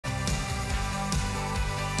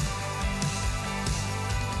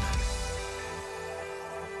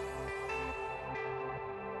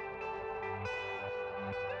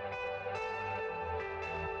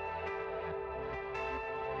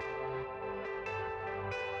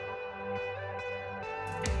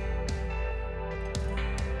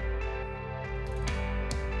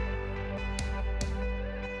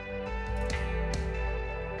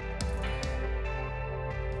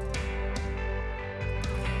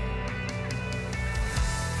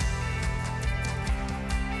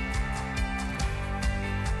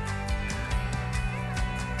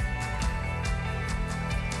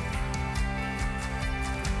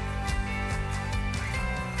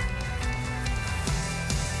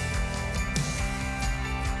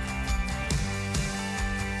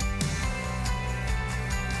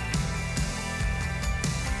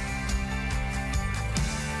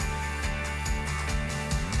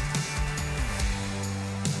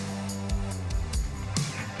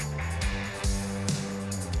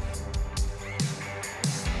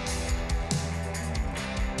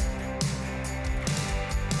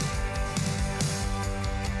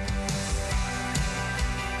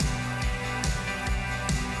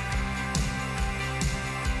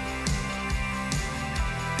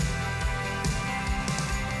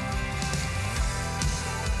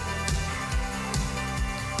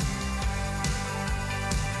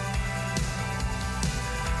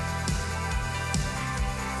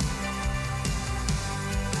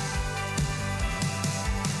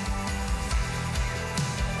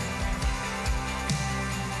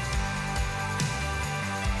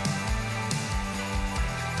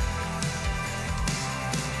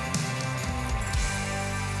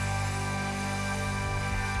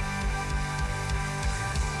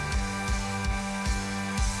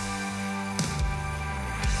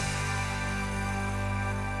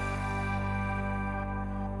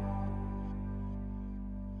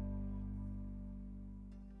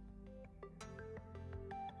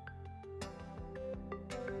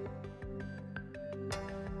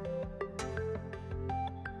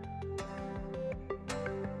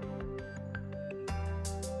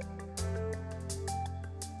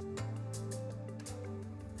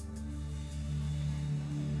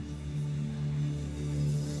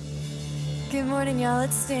Good morning, y'all.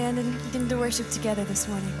 Let's stand and begin to worship together this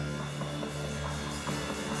morning.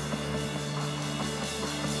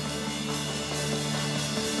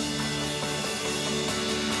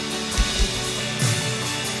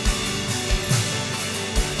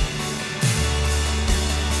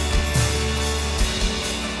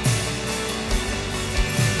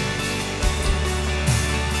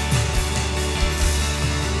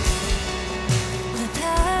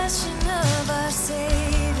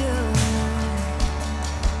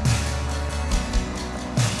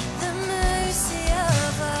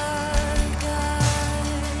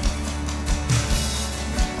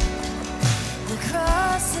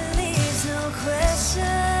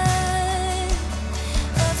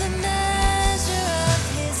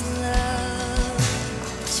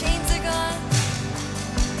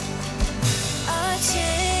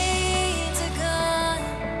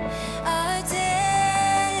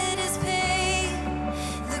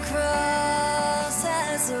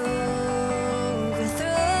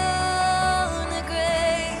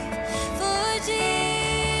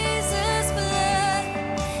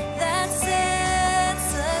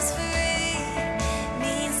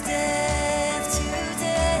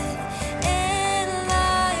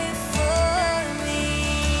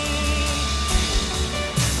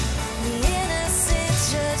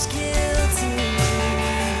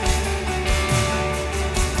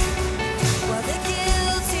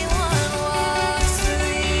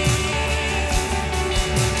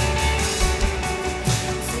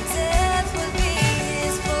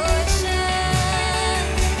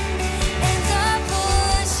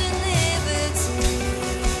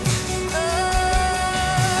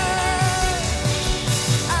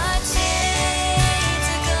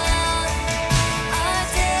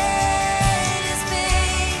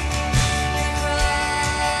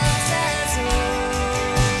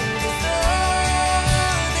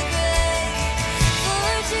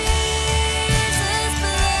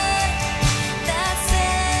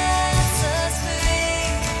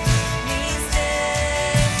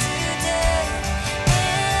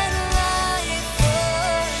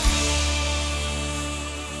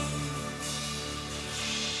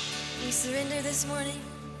 This morning,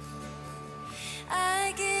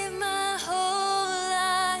 I give my whole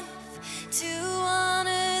life to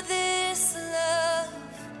honor this love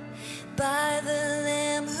by the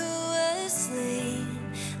Lamb who was slain.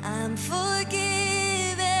 I'm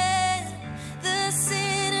forgiven, the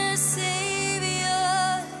sinner's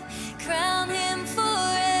Savior, crown him forever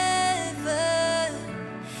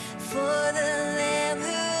for the Lamb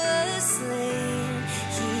who was slain.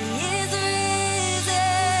 He is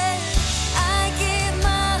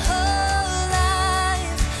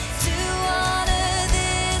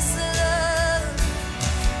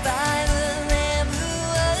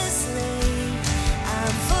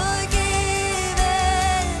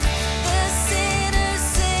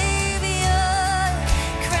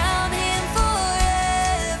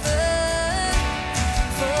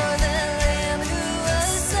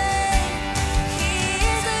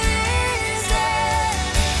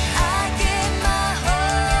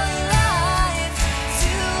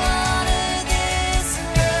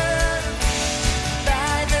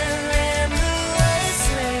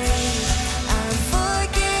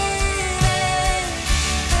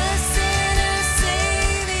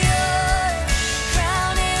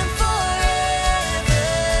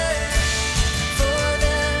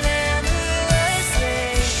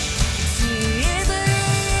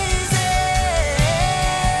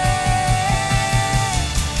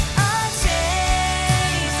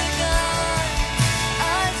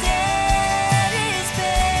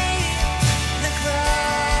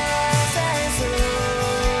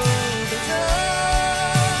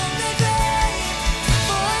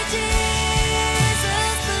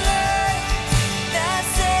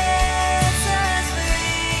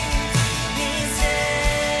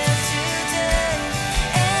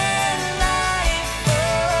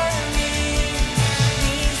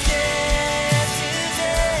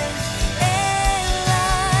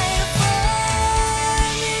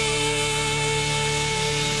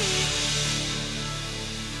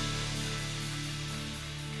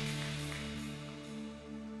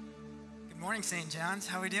St. John's.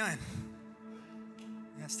 How are we doing?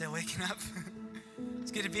 Yeah, still waking up.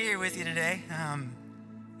 It's good to be here with you today.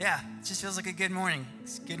 Yeah, it just feels like a good morning.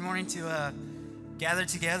 It's a good morning to gather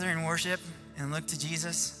together and worship and look to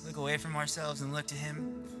Jesus, look away from ourselves and look to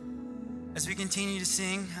him. As we continue to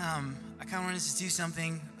sing, I kind of wanted to do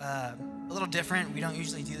something a little different. We don't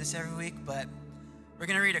usually do this every week, but we're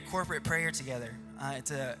going to read a corporate prayer together.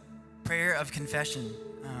 It's a prayer of confession.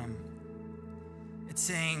 It's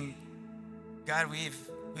saying, God, we've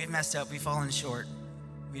we've messed up. We've fallen short.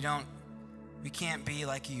 We can't be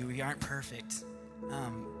like you. We aren't perfect.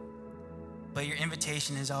 But your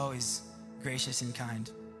invitation is always gracious and kind.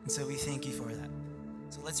 And so we thank you for that.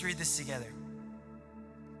 So let's read this together.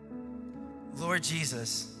 Lord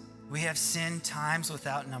Jesus, we have sinned times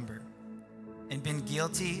without number and been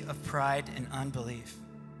guilty of pride and unbelief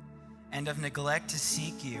and of neglect to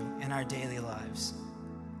seek you in our daily lives.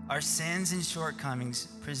 Our sins and shortcomings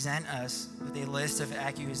present us with a list of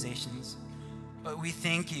accusations, but we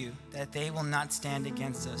thank you that they will not stand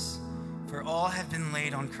against us, for all have been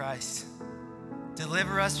laid on Christ.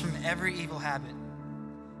 Deliver us from every evil habit,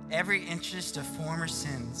 every interest of former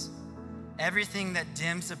sins, everything that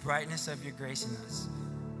dims the brightness of your grace in us,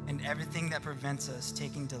 and everything that prevents us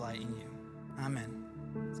taking delight in you. Amen.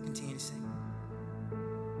 Let's continue to sing.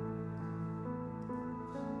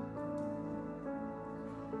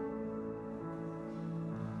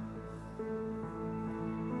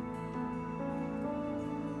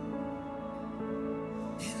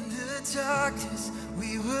 In the darkness,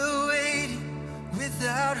 we were waiting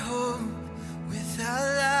without hope, without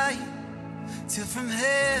light, till from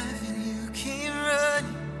heaven you came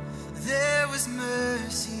running. There was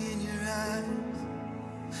mercy in your eyes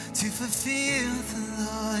to fulfill the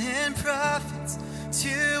law and prophets. To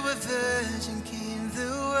a virgin came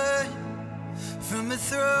the word, from a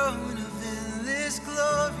throne of endless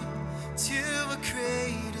glory to a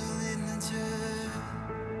cradle in the dirt.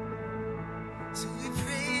 So we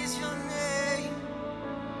praise your name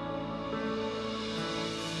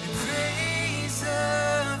and praise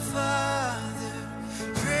the Father,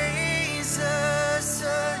 praise the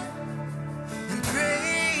Son, and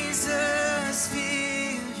praise the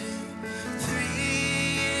Spirit,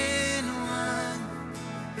 three in one.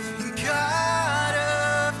 And God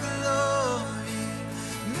of glory,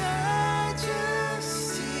 majesty,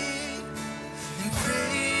 and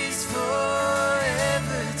praise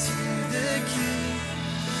forever to the King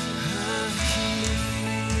of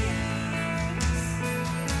Kings.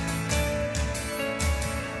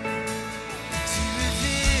 To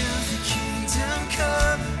reveal the kingdom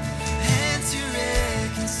come and to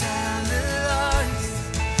reconcile the lost,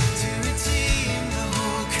 to redeem the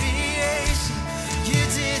whole creation. You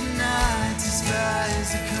did not despise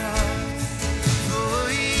the cross, for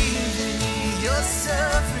even in your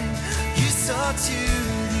suffering you saw to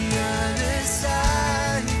the other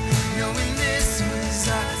side, knowing this was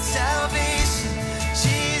our salvation.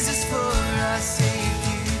 Jesus, for our sake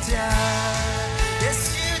you died. Yes,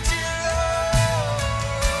 you did, Lord.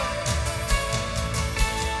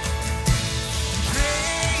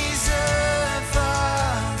 Praise the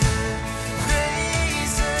Father,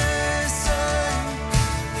 praise the Son,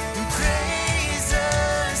 and praise the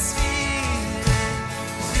Spirit,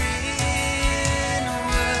 three in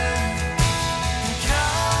one.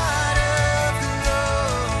 God of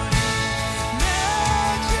glory,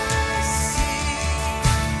 majesty,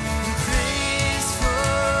 and praise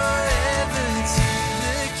forever to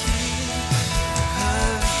the King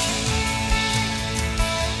of Kings.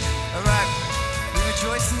 All right, we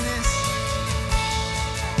rejoice in this.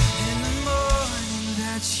 In the morning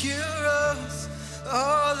that you rose,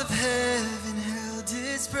 all of heaven held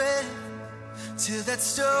its breath, till that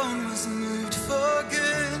stone was moved for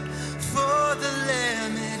good, for the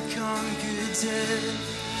Lamb had conquered death.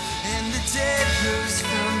 And the dead rose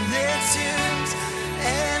from their tombs,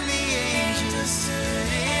 and the angels stood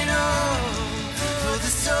in awe, for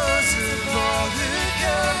the souls of all who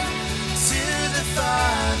come to the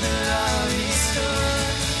Father are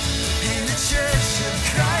restored. And the church of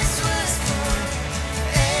Christ was born,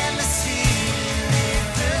 and the Spirit lit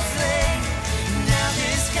the flame. Now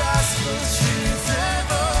this gospel truth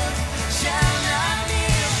of old shall not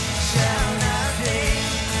kneel, shall not fade.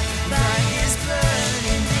 By His blood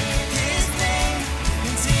and in His name,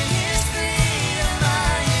 and in His freedom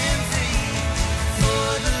I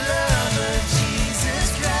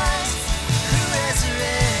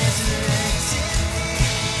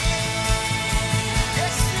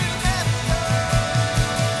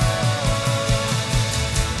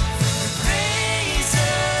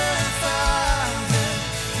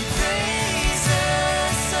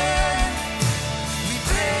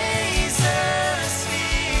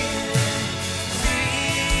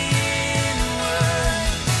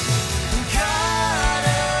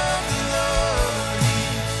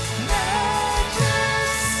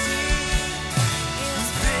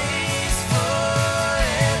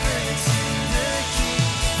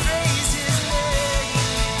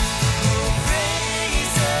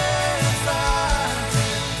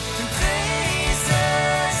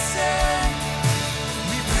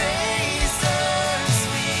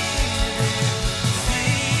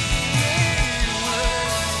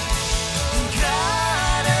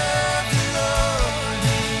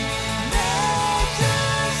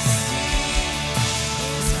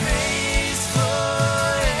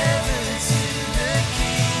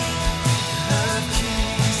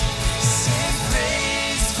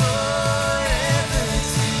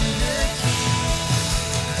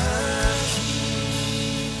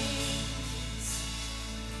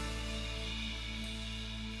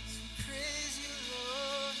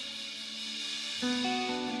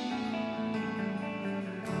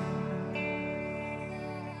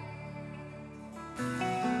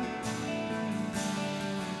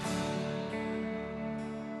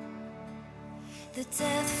the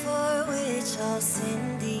death for which all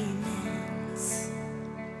sin demands.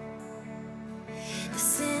 The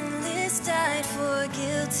sinless died for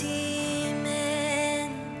guilty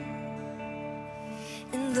men,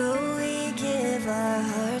 and though we give our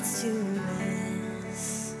hearts to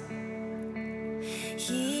Mass,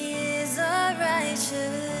 He is our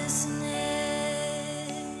righteousness.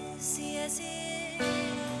 Yes, He is.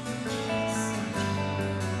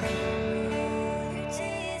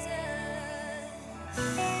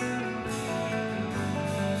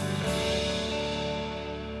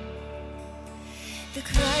 The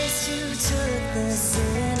Christ who took the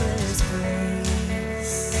sinner's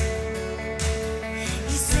place,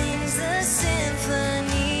 He sings the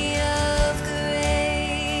symphony of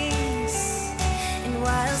grace, and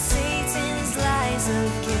while Satan's lies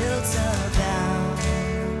of guilt abound,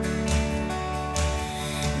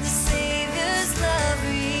 the Savior's love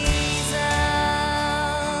resounds.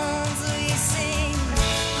 We sing,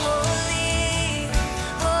 holy,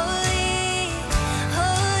 holy,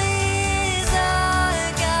 holy is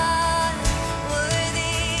our God.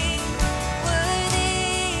 Worthy,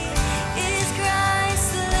 worthy is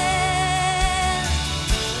Christ the Lamb.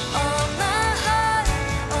 All my heart,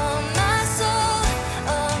 all my soul,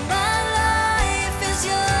 all my life is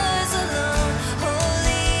yours alone.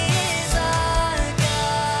 Holy is our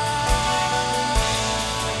God.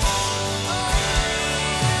 Only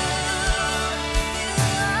you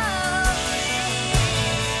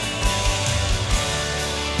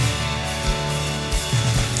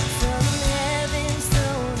From heaven's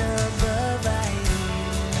throne above I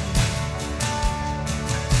hear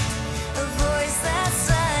a voice that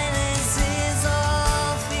silences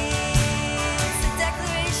all fears. A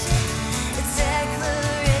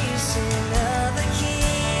declaration of a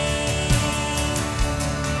king.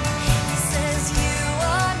 He says, you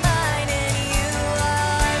are mine and you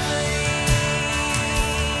are free.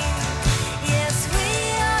 Yes, we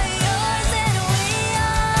are yours and we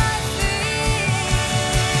are free.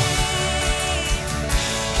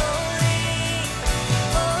 Holy,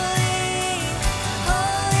 holy,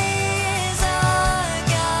 holy is our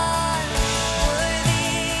God.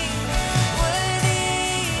 Worthy, worthy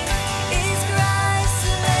is Christ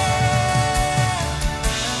the Lamb.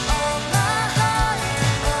 All my heart,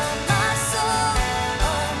 all my soul,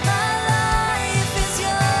 all my life is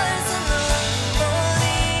yours alone.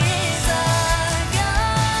 Holy is our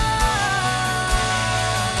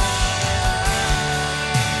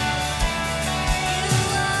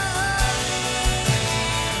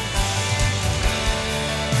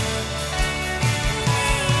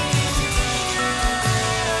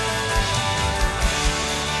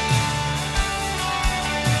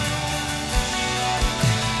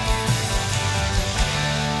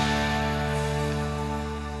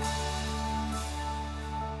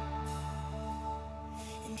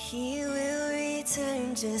And He will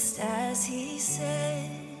return just as He said.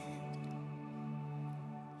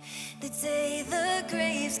 The day the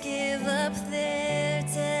graves give up their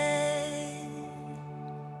dead,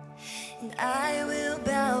 and I will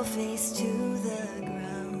bow face to the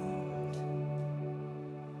ground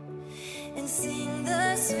and sing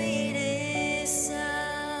the sweetest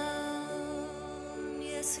sound.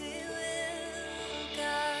 Yes, we will,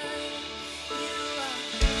 God. You are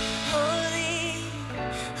holy,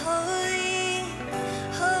 holy,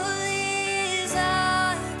 holy is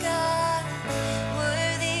our God.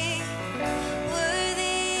 Worthy,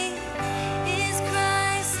 worthy is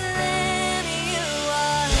Christ the Lamb. You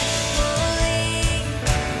are holy,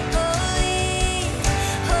 holy,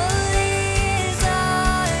 holy is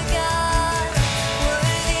our God.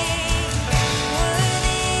 Worthy,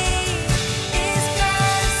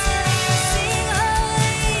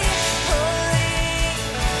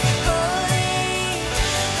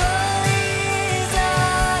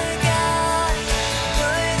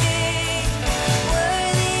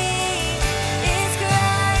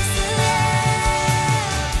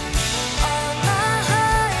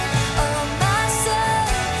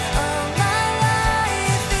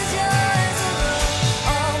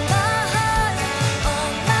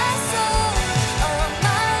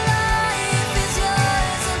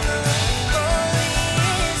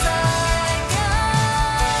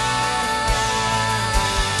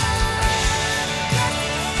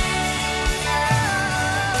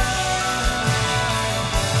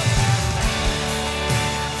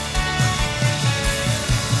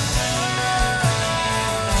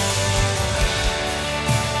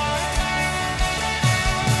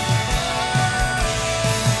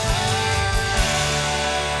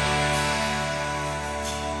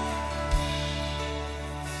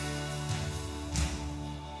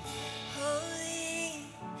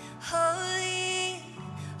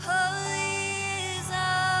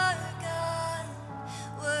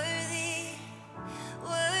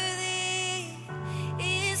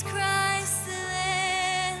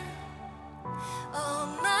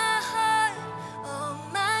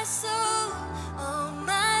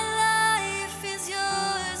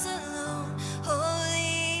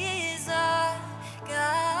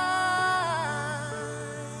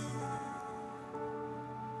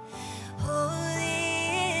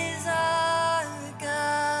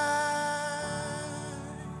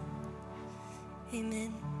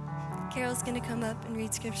 is going to come up and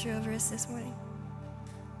read scripture over us this morning.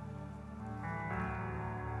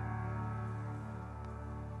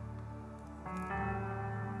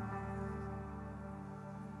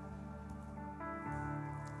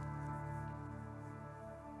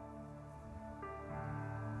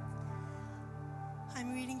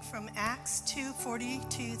 I'm reading from Acts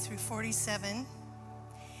 2:42 through 47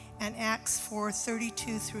 and Acts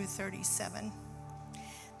 4:32 through 37.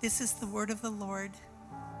 This is the word of the Lord.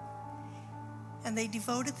 And they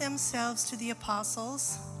devoted themselves to the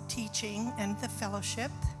apostles' teaching and the fellowship,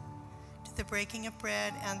 to the breaking of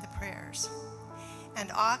bread and the prayers.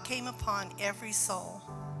 And awe came upon every soul,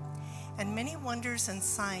 and many wonders and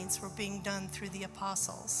signs were being done through the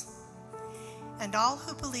apostles. And all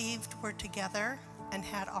who believed were together and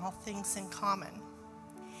had all things in common.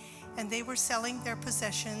 And they were selling their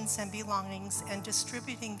possessions and belongings and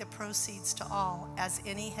distributing the proceeds to all as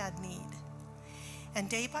any had need. And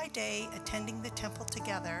day by day, attending the temple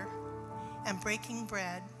together and breaking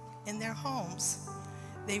bread in their homes,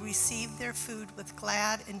 they received their food with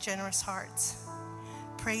glad and generous hearts,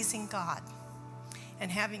 praising God and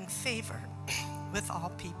having favor with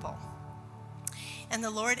all people. And the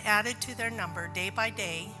Lord added to their number day by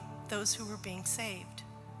day those who were being saved.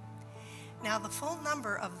 Now the full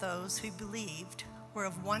number of those who believed were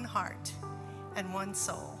of one heart and one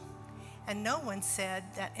soul. And no one said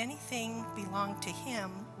that anything belonged to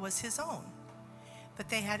him was his own, but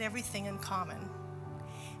they had everything in common.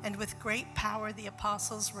 And with great power the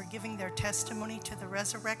apostles were giving their testimony to the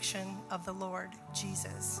resurrection of the Lord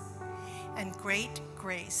Jesus. And great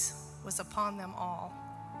grace was upon them all.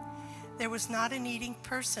 There was not a needy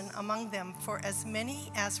person among them, for as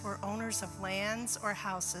many as were owners of lands or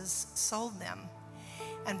houses sold them,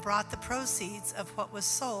 and brought the proceeds of what was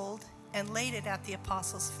sold and laid it at the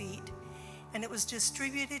apostles' feet, and it was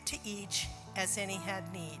distributed to each as any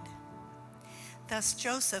had need. Thus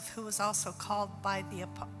Joseph, who was also called by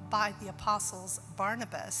the apostles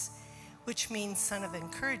Barnabas, which means son of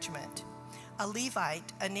encouragement, a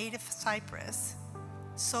Levite, a native of Cyprus,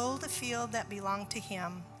 sold a field that belonged to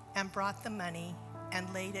him and brought the money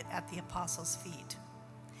and laid it at the apostles' feet.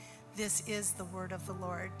 This is the word of the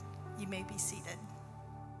Lord. You may be seated.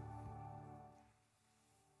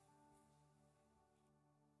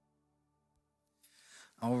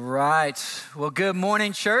 All right. Well, good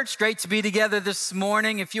morning, church. Great to be together this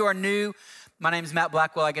morning. If you are new, my name is Matt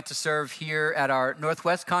Blackwell. I get to serve here at our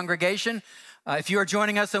Northwest congregation. If you are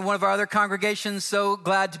joining us in one of our other congregations, so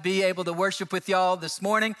glad to be able to worship with y'all this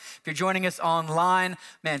morning. If you're joining us online,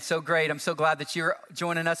 man, so great. I'm so glad that you're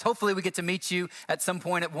joining us. Hopefully we get to meet you at some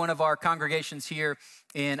point at one of our congregations here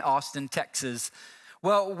in Austin, Texas.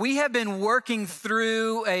 Well, we have been working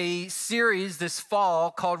through a series this fall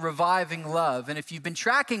called Reviving Love. And if you've been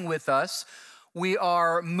tracking with us, we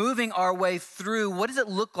are moving our way through what does it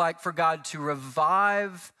look like for God to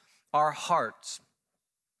revive our hearts.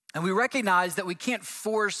 And we recognize that we can't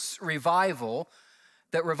force revival,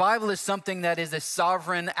 that revival is something that is a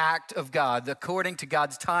sovereign act of God, according to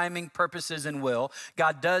God's timing, purposes, and will.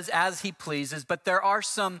 God does as he pleases, but there are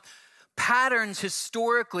some patterns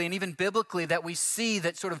historically and even biblically that we see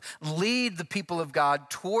that sort of lead the people of God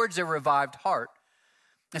towards a revived heart.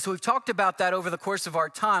 And so we've talked about that over the course of our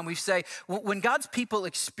time. We say when God's people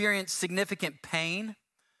experience significant pain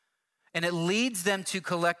and it leads them to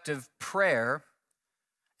collective prayer,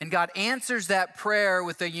 and God answers that prayer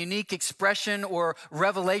with a unique expression or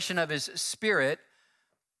revelation of his spirit,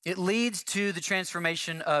 it leads to the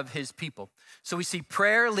transformation of his people. So we see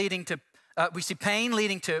prayer leading to we see pain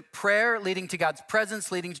leading to prayer, leading to God's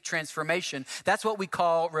presence, leading to transformation. That's what we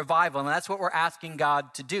call revival, and that's what we're asking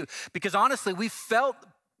God to do. Because honestly, we felt,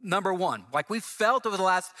 number one, like we felt over the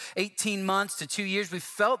last 18 months to 2 years, we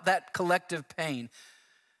felt that collective pain.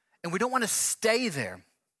 And we don't want to stay there.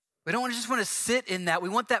 We don't just want to sit in that. We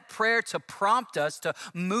want that prayer to prompt us, to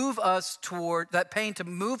move us toward, that pain to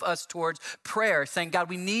move us towards prayer, saying, God,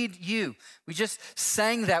 we need you. We just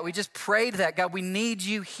sang that. We just prayed that. God, we need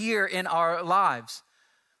you here in our lives.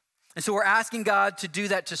 And so we're asking God to do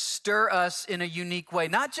that, to stir us in a unique way,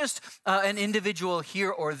 not just an individual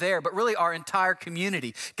here or there, but really our entire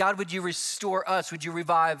community. God, would you restore us? Would you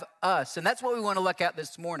revive us? And that's what we want to look at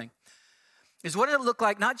this morning. Is what does it look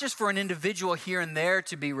like, not just for an individual here and there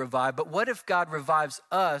to be revived, but what if God revives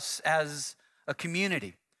us as a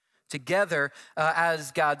community, together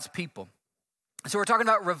as God's people? So we're talking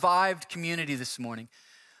about revived community this morning.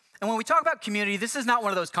 And when we talk about community, this is not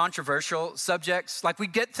one of those controversial subjects. Like we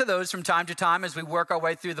get to those from time to time as we work our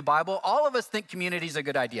way through the Bible. All of us think community is a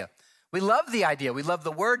good idea. We love the idea. We love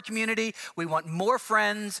the word community. We want more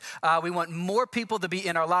friends. We want more people to be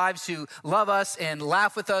in our lives who love us and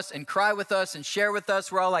laugh with us and cry with us and share with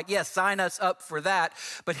us. We're all like, yes, sign us up for that.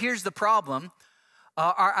 But here's the problem.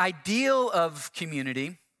 Our ideal of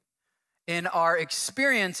community and our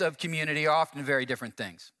experience of community are often very different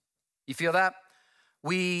things. You feel that?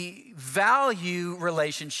 We value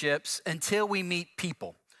relationships until we meet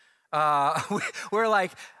people. We're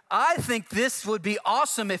like, I think this would be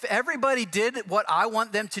awesome if everybody did what I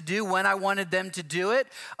want them to do when I wanted them to do it.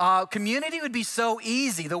 Community would be so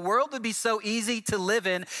easy. The world would be so easy to live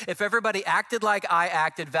in if everybody acted like I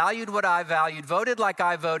acted, valued what I valued, voted like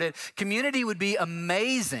I voted. Community would be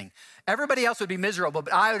amazing. Everybody else would be miserable,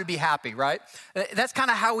 but I would be happy, right? That's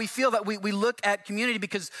kind of how we feel that we look at community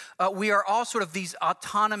because we are all sort of these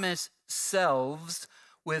autonomous selves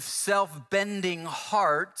with self-bending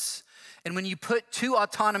hearts. And when you put two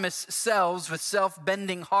autonomous selves with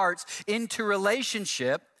self-bending hearts into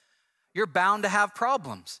relationship, you're bound to have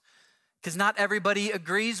problems because not everybody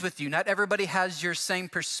agrees with you. Not everybody has your same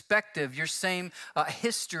perspective, your same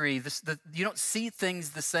history. You don't see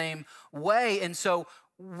things the same way. And so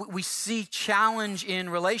we see challenge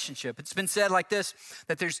in relationship. It's been said like this,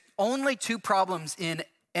 that there's only two problems in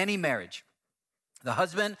any marriage, the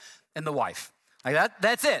husband and the wife. Like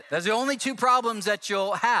that's it. That's the only two problems that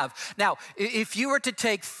you'll have. Now, if you were to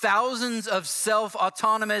take thousands of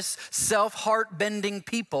self-autonomous, self-heart-bending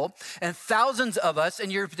people and thousands of us,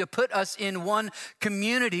 and you're to put us in one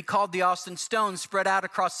community called the Austin Stones, spread out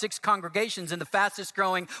across 6 congregations in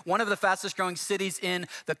one of the fastest growing cities in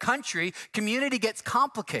the country, community gets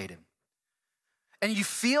complicated. And you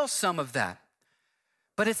feel some of that.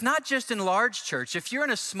 But it's not just in large church. If you're in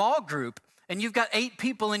a small group, and you've got 8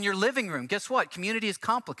 people in your living room, guess what? Community is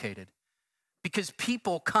complicated because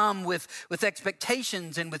people come with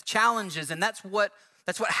expectations and with challenges, and that's what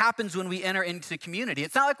happens when we enter into community.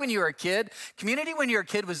 It's not like when you were a kid. Community when you're a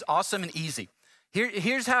kid was awesome and easy.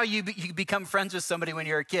 Here's how you become friends with somebody when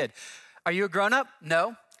you're a kid. Are you a grown-up?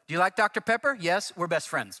 No. Do you like Dr. Pepper? Yes, we're best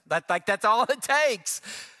friends. That's all it takes.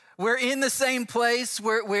 We're in the same place,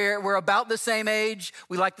 we're about the same age,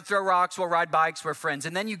 we like to throw rocks, we'll ride bikes, we're friends.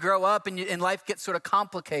 And then you grow up and life gets sort of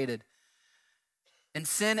complicated. And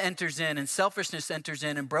sin enters in, and selfishness enters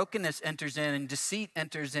in, and brokenness enters in, and deceit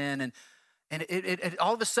enters in. And it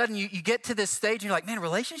all of a sudden you get to this stage and you're like, man,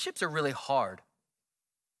 relationships are really hard.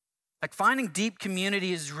 Like finding deep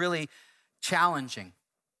community is really challenging.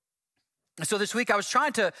 And so this week I was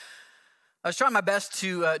trying my best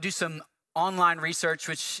to do some online research,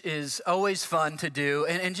 which is always fun to do,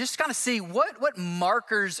 and just kind of see what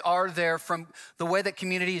markers are there from the way that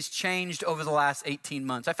community has changed over the last 18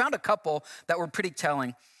 months. I found a couple that were pretty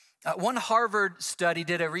telling. One Harvard study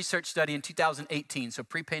did a research study in 2018, so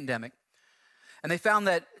pre-pandemic, and they found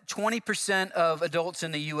that 20% of adults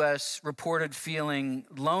in the U.S. reported feeling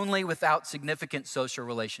lonely without significant social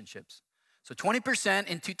relationships. So 20%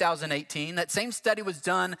 in 2018. That same study was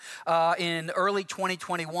done in early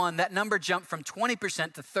 2021. That number jumped from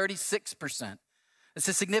 20% to 36%. It's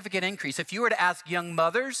a significant increase. If you were to ask young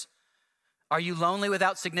mothers, are you lonely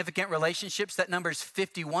without significant relationships? That number is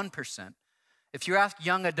 51%. If you ask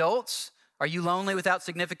young adults, are you lonely without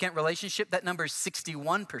significant relationship? That number is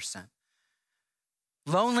 61%.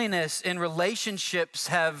 Loneliness in relationships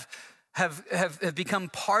have become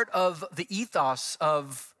part of the ethos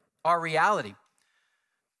of our reality.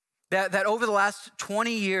 That over the last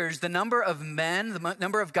 20 years, the number of men, the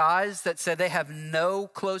number of guys that said they have no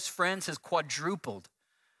close friends has quadrupled.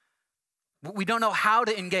 We don't know how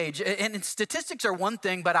to engage. And statistics are one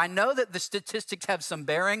thing, but I know that the statistics have some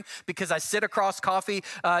bearing because I sit across coffee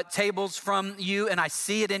tables from you and I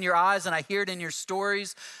see it in your eyes and I hear it in your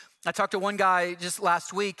stories. I talked to one guy just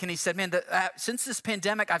last week and he said, man, since this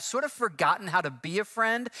pandemic, I've sort of forgotten how to be a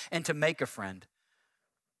friend and to make a friend.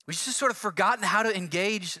 We've just sort of forgotten how to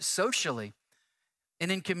engage socially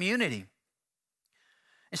and in community.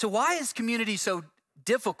 And so why is community so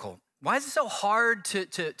difficult? Why is it so hard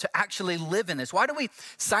to actually live in this? Why do we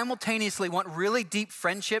simultaneously want really deep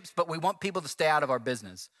friendships, but we want people to stay out of our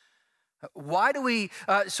business? Why do we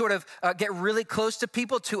get really close to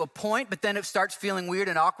people to a point, but then it starts feeling weird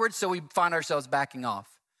and awkward, so we find ourselves backing off?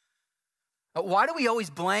 Why do we always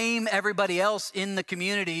blame everybody else in the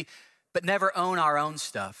community but never own our own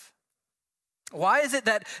stuff? Why is it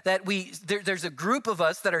that there's a group of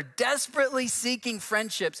us that are desperately seeking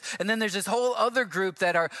friendships, and then there's this whole other group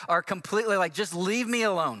that are completely like, just leave me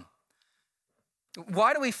alone?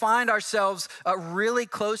 Why do we find ourselves really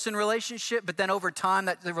close in relationship, but then over time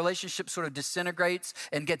that the relationship sort of disintegrates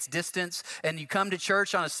and gets distance, and you come to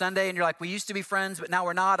church on a Sunday and you're like, we used to be friends, but now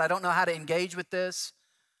we're not. I don't know how to engage with this.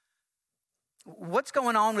 What's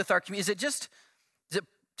going on with our community? Is it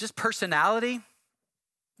just personality?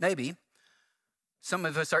 Maybe. Some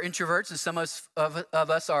of us are introverts and some of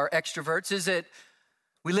us are extroverts. Is it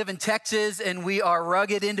we live in Texas and we are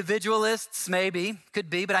rugged individualists? Maybe, could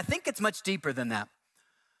be, but I think it's much deeper than that.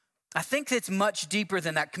 I think it's much deeper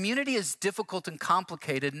than that. Community is difficult and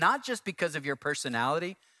complicated, not just because of your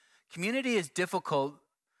personality. Community is difficult.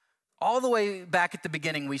 All the way back at the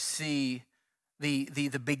beginning, we see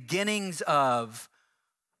the beginnings of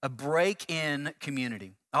a break in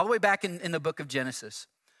community. All the way back in the book of Genesis.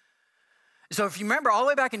 So if you remember, all the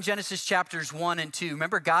way back in Genesis chapters 1 and 2,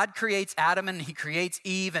 remember God creates Adam and he creates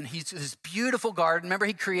Eve and he's this beautiful garden. Remember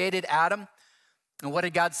he created Adam? And what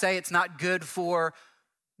did God say? It's not good for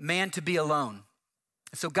man to be alone.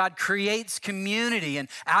 So God creates community and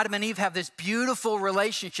Adam and Eve have this beautiful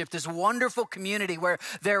relationship, this wonderful community where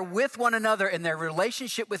they're with one another in their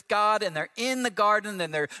relationship with God and they're in the garden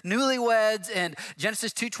and they're newlyweds. And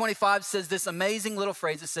Genesis 2:25 says this amazing little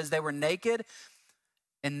phrase. It says they were naked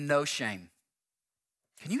and no shame.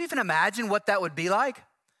 Can you even imagine what that would be like?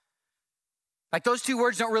 Like those two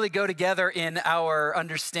words don't really go together in our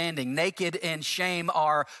understanding. Naked and shame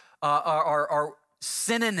are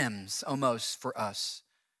synonyms almost for us.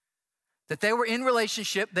 That they were in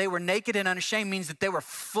relationship, they were naked and unashamed means that they were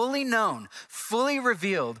fully known, fully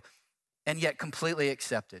revealed, and yet completely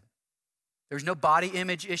accepted. There's no body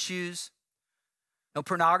image issues, no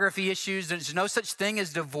pornography issues. There's no such thing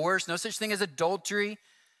as divorce, no such thing as adultery.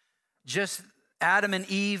 Just Adam and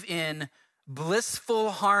Eve in blissful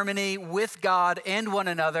harmony with God and one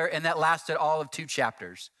another, and that lasted all of 2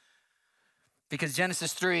 chapters. Because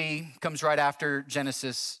Genesis 3 comes right after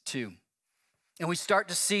Genesis 2. And we start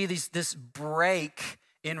to see this break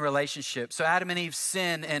in relationship. So Adam and Eve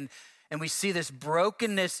sin, and we see this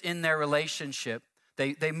brokenness in their relationship.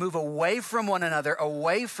 They move away from one another,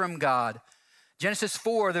 away from God. Genesis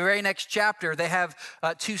 4, the very next chapter, they have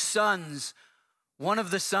 2 sons. One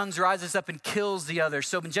of the sons rises up and kills the other.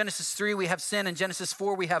 So in Genesis 3, we have sin. In Genesis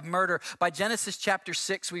 4, we have murder. By Genesis chapter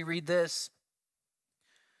 6, we read this,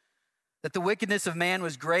 that the wickedness of man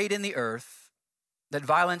was great in the earth, that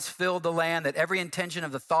violence filled the land, that every intention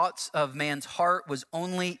of the thoughts of man's heart was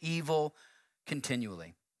only evil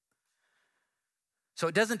continually. So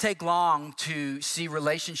it doesn't take long to see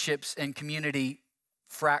relationships and community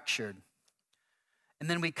fractured. And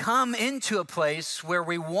then we come into a place where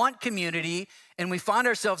we want community and we find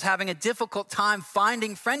ourselves having a difficult time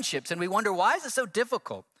finding friendships. And we wonder, why is it so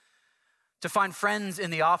difficult to find friends in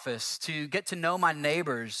the office, to get to know my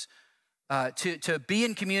neighbors, to be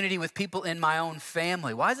in community with people in my own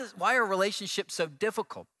family? Why are relationships so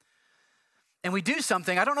difficult? And we do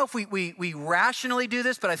something, I don't know if we rationally do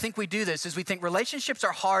this, but I think we do this, is we think relationships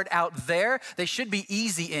are hard out there. They should be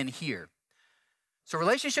easy in here. So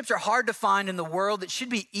relationships are hard to find in the world. It should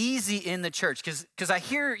be easy in the church. Because I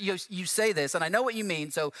hear you say this, and I know what you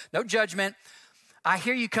mean, so no judgment. I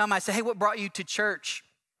hear you come, I say, hey, what brought you to church?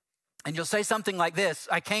 And you'll say something like this,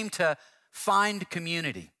 I came to find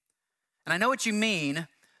community. And I know what you mean,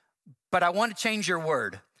 but I want to change your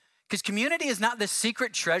word. Because community is not this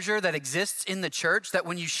secret treasure that exists in the church that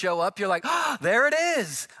when you show up, you're like, oh, there it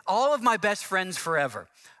is. All of my best friends forever.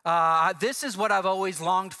 This is what I've always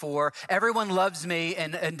longed for. Everyone loves me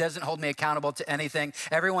and doesn't hold me accountable to anything.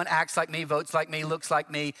 Everyone acts like me, votes like me, looks like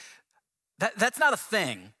me. That's not a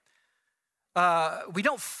thing. We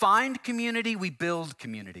don't find community, we build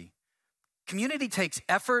community. Community takes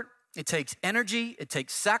effort. It takes energy, it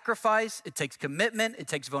takes sacrifice, it takes commitment, it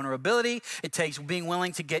takes vulnerability, it takes being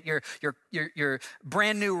willing to get your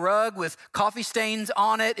brand new rug with coffee stains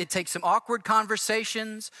on it. It takes some awkward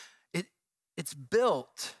conversations. It's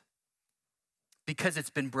built because it's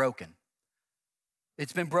been broken.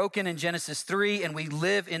 It's been broken in Genesis 3, and we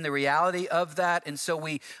live in the reality of that. And so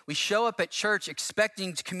we show up at church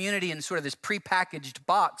expecting community in sort of this prepackaged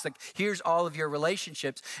box, like here's all of your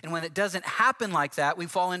relationships. And when it doesn't happen like that, we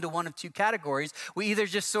fall into one of 2 categories. We either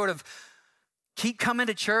just sort of keep coming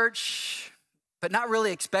to church, but not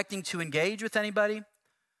really expecting to engage with anybody,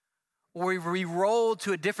 or we roll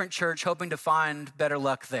to a different church hoping to find better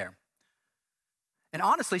luck there. And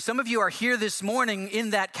honestly, some of you are here this morning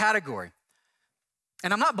in that category.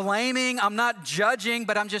 And I'm not blaming, I'm not judging,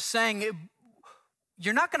 but I'm just saying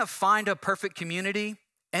you're not gonna find a perfect community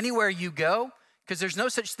anywhere you go, because there's no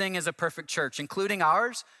such thing as a perfect church, including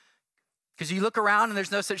ours. Because you look around and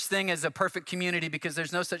there's no such thing as a perfect community, because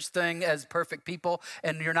there's no such thing as perfect people,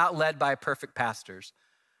 and you're not led by perfect pastors.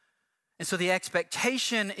 And so the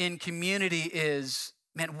expectation in community is,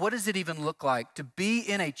 man, what does it even look like to be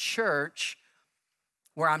in a church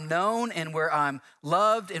where I'm known and where I'm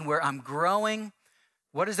loved and where I'm growing?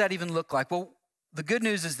 What does that even look like? Well, the good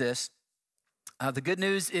news is this. The good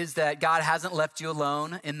news is that God hasn't left you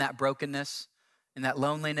alone in that brokenness, in that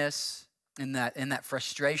loneliness, in that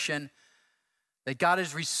frustration. That God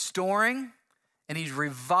is restoring and he's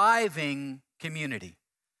reviving community.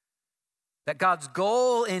 That God's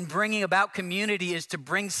goal in bringing about community is to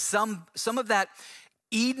bring some of that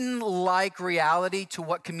Eden-like reality to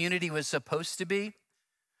what community was supposed to be.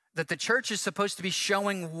 That the church is supposed to be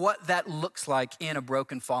showing what that looks like in a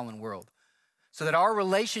broken, fallen world. So that our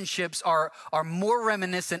relationships are more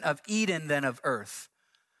reminiscent of Eden than of earth.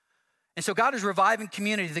 And so God is reviving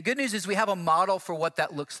community. The good news is we have a model for what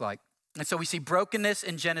that looks like. And so we see brokenness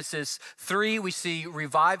in Genesis 3. We see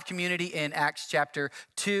revived community in Acts chapter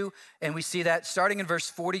 2. And we see that starting in verse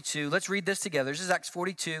 42. Let's read this together. This is Acts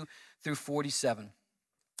 42 through 47.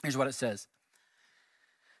 Here's what it says.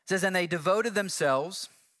 It says, and they devoted themselves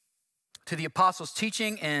to the apostles'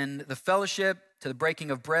 teaching and the fellowship, to the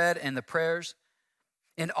breaking of bread and the prayers.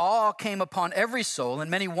 And awe came upon every soul,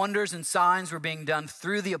 and many wonders and signs were being done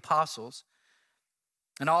through the apostles.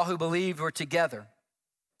 And all who believed were together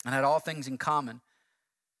and had all things in common.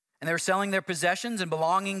 And they were selling their possessions and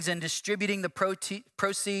belongings and distributing the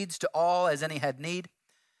proceeds to all as any had need.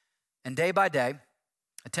 And day by day,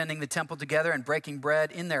 attending the temple together and breaking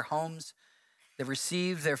bread in their homes, they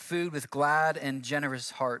received their food with glad and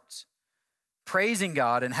generous hearts, praising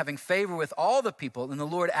God and having favor with all the people. And the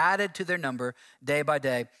Lord added to their number day by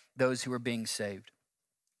day those who were being saved.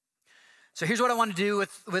 So here's what I want to do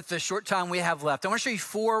with the short time we have left. I want to show you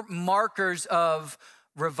 4 markers of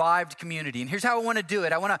revived community. And here's how I want to do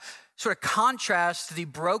it. I want to sort of contrast the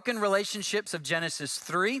broken relationships of Genesis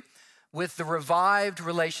 3 with the revived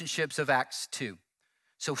relationships of Acts 2.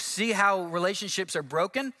 So see how relationships are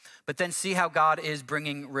broken, but then see how God is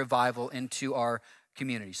bringing revival into our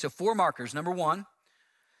community. So 4 markers. Number 1,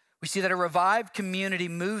 we see that a revived community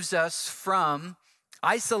moves us from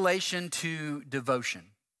isolation to devotion.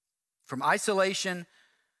 From isolation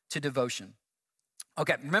to devotion.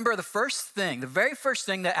 Okay, remember the very first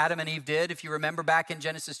thing that Adam and Eve did, if you remember back in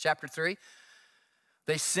Genesis chapter 3,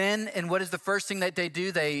 they sin, and what is the first thing that they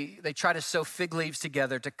do? They try to sew fig leaves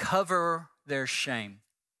together to cover their shame.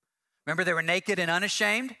 Remember, they were naked and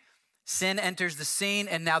unashamed. Sin enters the scene,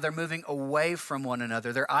 and now they're moving away from one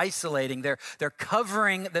another. They're isolating. They're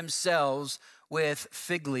covering themselves with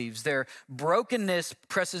fig leaves. Their brokenness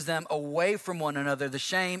presses them away from one another. The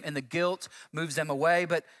shame and the guilt moves them away.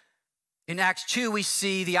 But in Acts 2, we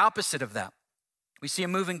see the opposite of that. We see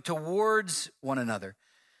them moving towards one another.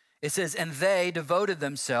 It says, and they devoted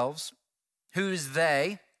themselves. Who's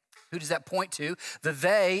they? Who does that point to? The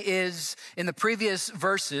they is, in the previous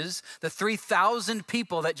verses, the 3,000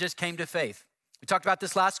 people that just came to faith. We talked about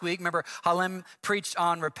this last week. Remember, Halem preached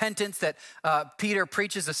on repentance, that Peter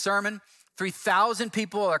preaches a sermon. 3,000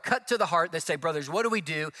 people are cut to the heart. They say, brothers, what do we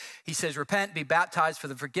do? He says, repent, be baptized for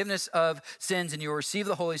the forgiveness of sins, and you will receive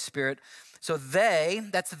the Holy Spirit. So they,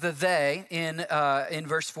 that's the they in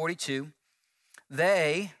verse 42,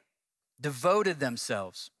 they devoted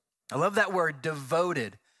themselves. I love that word,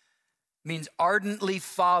 devoted. It means ardently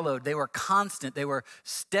followed. They were constant. They were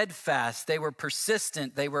steadfast. They were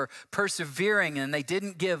persistent. They were persevering, and they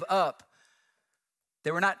didn't give up.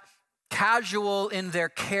 They were not casual in their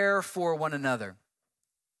care for one another.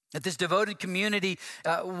 That this devoted community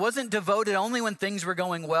wasn't devoted only when things were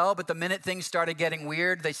going well, but the minute things started getting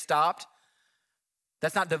weird, they stopped.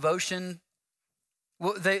 That's not devotion.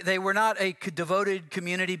 Well, they were not a devoted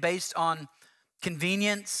community based on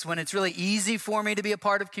convenience, when it's really easy for me to be a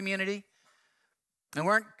part of community. They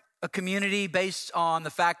weren't a community based on the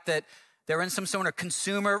fact that they're in some sort of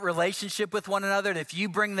consumer relationship with one another. That if you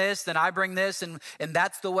bring this, then I bring this, and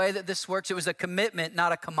that's the way that this works. It was a commitment,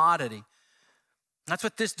 not a commodity. That's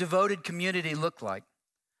what this devoted community looked like.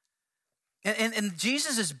 And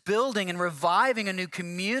Jesus is building and reviving a new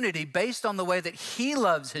community based on the way that he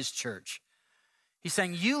loves his church. He's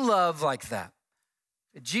saying, you love like that.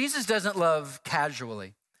 Jesus doesn't love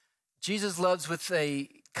casually. Jesus loves with a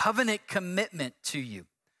covenant commitment to you.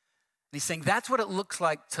 And he's saying that's what it looks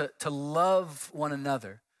like to love one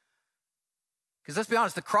another. Because let's be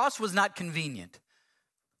honest, the cross was not convenient,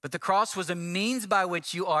 but the cross was a means by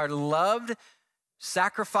which you are loved,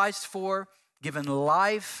 sacrificed for, given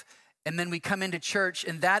life, and then we come into church,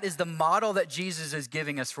 and that is the model that Jesus is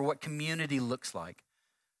giving us for what community looks like.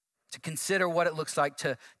 To consider what it looks like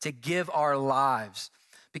to give our lives.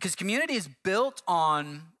 Because community is built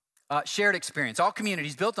on shared experience. All community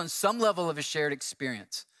is built on some level of a shared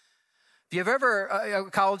experience. If you've ever,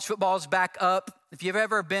 college football's back up. If you've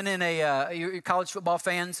ever been in you're college football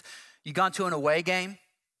fans, you've gone to an away game.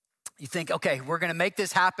 You think, okay, we're gonna make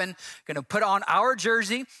this happen, gonna put on our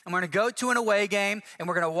jersey, and we're gonna go to an away game, and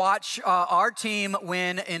we're gonna watch our team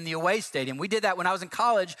win in the away stadium. We did that when I was in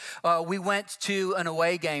college. We went to an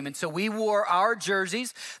away game, and so we wore our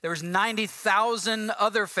jerseys. There was 90,000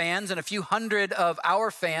 other fans and a few hundred of our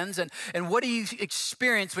fans, and what do you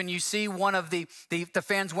experience when you see one of the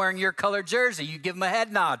fans wearing your colored jersey? You give them a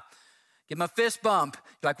head nod. Give them a fist bump.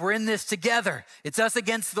 You're like, we're in this together. It's us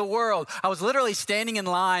against the world. I was literally standing in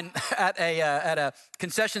line at a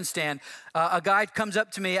concession stand. A guy comes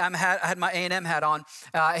up to me. I had my A&M hat on.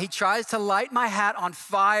 He tries to light my hat on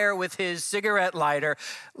fire with his cigarette lighter.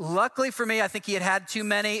 Luckily for me, I think he had too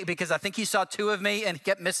many because I think he saw two of me and he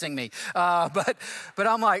kept missing me. But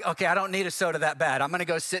I'm like, okay, I don't need a soda that bad. I'm going to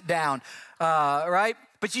go sit down, right?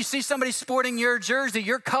 But you see somebody sporting your jersey,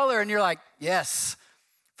 your color, and you're like, yes.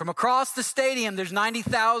 From across the stadium, there's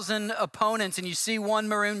 90,000 opponents, and you see one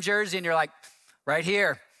maroon jersey, and you're like, right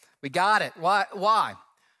here, we got it. Why?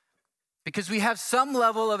 Because we have some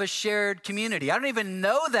level of a shared community. I don't even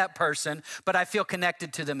know that person, but I feel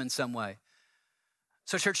connected to them in some way.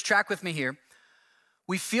 So church, track with me here.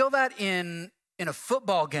 We feel that in a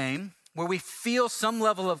football game where we feel some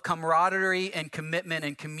level of camaraderie and commitment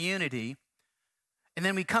and community, and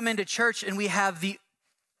then we come into church and we have the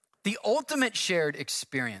ultimate shared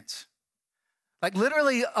experience, like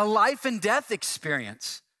literally a life and death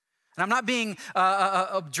experience. And I'm not being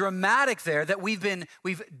dramatic there, that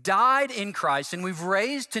we've died in Christ and we've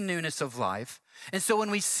raised to newness of life. And so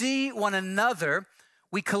when we see one another,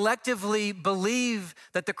 we collectively believe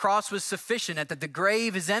that the cross was sufficient and that the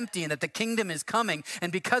grave is empty and that the kingdom is coming.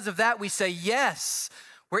 And because of that, we say, yes,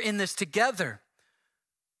 we're in this together.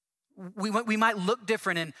 We might look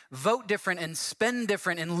different and vote different and spend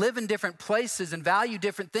different and live in different places and value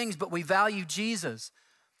different things, but we value Jesus.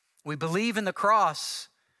 We believe in the cross.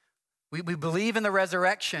 We believe in the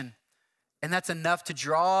resurrection. And that's enough to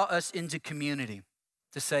draw us into community,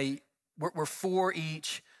 to say we're for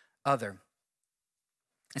each other.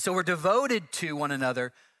 And so we're devoted to one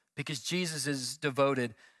another because Jesus is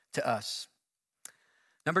devoted to us.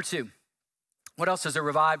 Number two, what else does a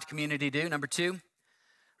revived community do? Number two,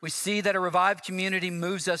 we see that a revived community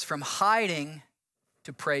moves us from hiding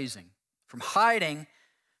to praising. From hiding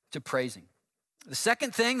to praising. The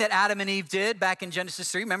second thing that Adam and Eve did back in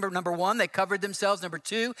Genesis 3, remember, number one, they covered themselves. Number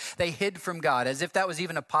two, they hid from God, as if that was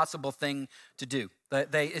even a possible thing to do.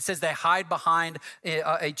 It says they hide behind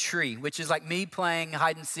a tree, which is like me playing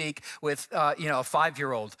hide and seek with a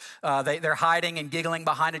 5-year-old. They're hiding and giggling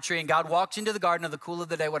behind a tree, and God walks into the garden of the cool of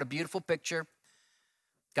the day. What a beautiful picture.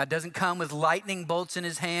 God doesn't come with lightning bolts in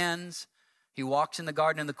his hands. He walks in the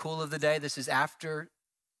garden in the cool of the day. This is after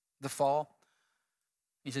the fall.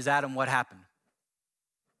 He says, Adam, what happened?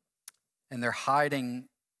 And they're hiding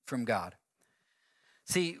from God.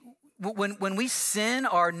 See, when we sin,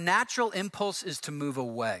 our natural impulse is to move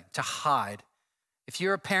away, to hide. If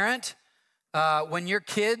you're a parent, when your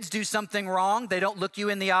kids do something wrong, they don't look you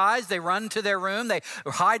in the eyes. They run to their room. They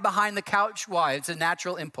hide behind the couch. Why? It's a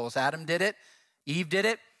natural impulse. Adam did it. Eve did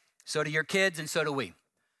it. So do your kids, and so do we.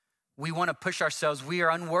 We want to push ourselves. We are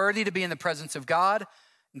unworthy to be in the presence of God.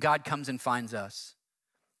 God comes and finds us.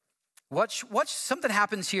 Watch, something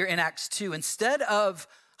happens here in Acts 2. Instead of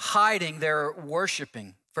hiding, they're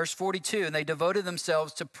worshiping. Verse 42, and they devoted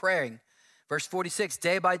themselves to praying. Verse 46,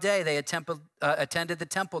 day by day, they attended the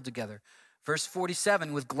temple together. Verse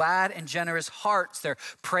 47, with glad and generous hearts, they're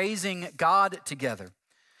praising God together.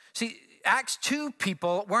 See, Acts 2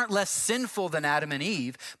 people weren't less sinful than Adam and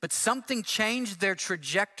Eve, but something changed their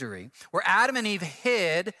trajectory. Where Adam and Eve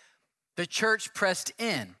hid, the church pressed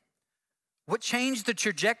in. What changed the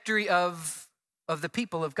trajectory of the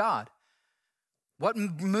people of God? What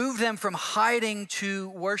moved them from hiding to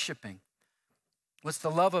worshiping? What's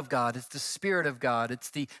the love of God? It's the Spirit of God.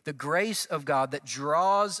 It's the grace of God that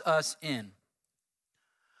draws us in.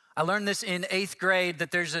 I learned this in 8th grade,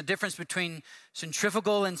 that there's a difference between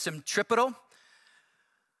centrifugal and centripetal.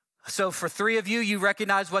 So for 3 of you, you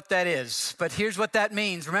recognize what that is. But here's what that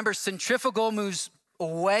means. Remember, centrifugal moves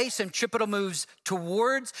away, centripetal moves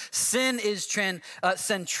towards. Sin is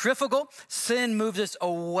centrifugal. Sin moves us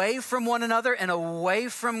away from one another and away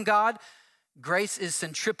from God. Grace is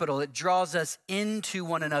centripetal. It draws us into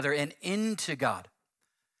one another and into God.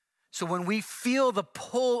 So when we feel the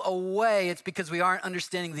pull away, it's because we aren't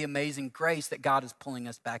understanding the amazing grace that God is pulling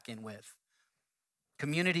us back in with.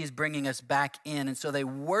 Community is bringing us back in, and so they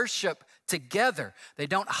worship together. They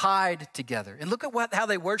don't hide together. And look at how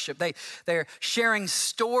they worship. They're sharing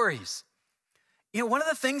stories. You know, one of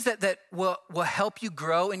the things that will help you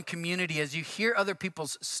grow in community as you hear other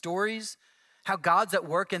people's stories, how God's at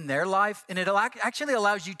work in their life, and it actually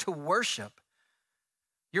allows you to worship.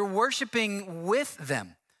 You're worshiping with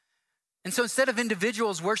them. And so instead of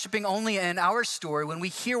individuals worshiping only in our story, when we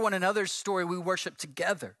hear one another's story, we worship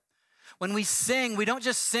together. When we sing, we don't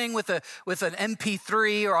just sing with an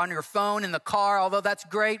MP3 or on your phone in the car, although that's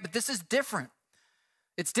great, but this is different.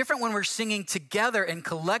 It's different when we're singing together and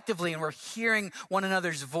collectively, and we're hearing one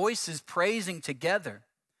another's voices praising together.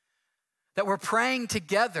 That we're praying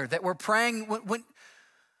together, that we're praying.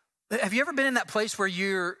 Have you ever been in that place where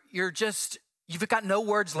you've got no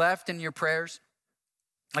words left in your prayers?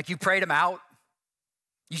 Like you prayed them out.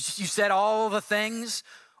 You said all the things,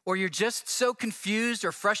 or you're just so confused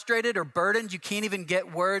or frustrated or burdened, you can't even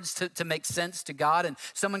get words to make sense to God. And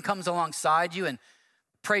someone comes alongside you and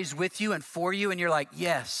prays with you and for you, and you're like,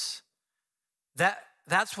 yes,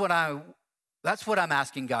 that's what I'm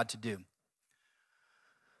asking God to do.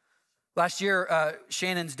 Last year,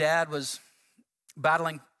 Shannon's dad was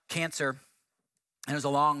battling cancer, and it was a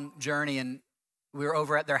long journey, and we were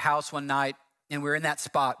over at their house one night, and we were in that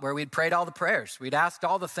spot where we'd prayed all the prayers. We'd asked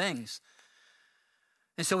all the things.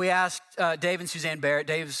 And so we asked Dave and Suzanne Barrett.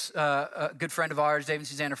 Dave's a good friend of ours. Dave and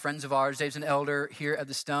Suzanne are friends of ours. Dave's an elder here at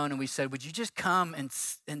the Stone. And we said, would you just come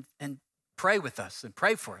and pray with us and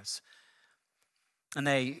pray for us? And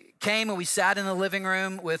they came, and we sat in the living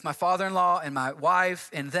room with my father-in-law and my wife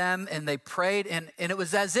and them, and they prayed. And it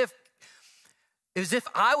was as if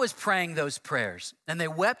I was praying those prayers. And they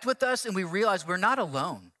wept with us, and we realized we're not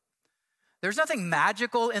alone. There's nothing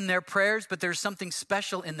magical in their prayers, but there's something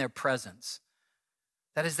special in their presence.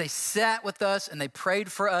 That is, they sat with us and they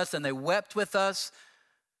prayed for us and they wept with us.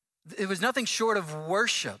 It was nothing short of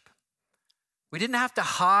worship. We didn't have to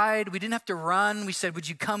hide. We didn't have to run. We said, would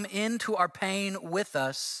you come into our pain with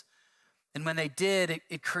us? And when they did,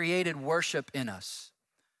 it created worship in us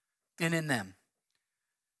and in them.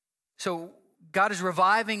 So God is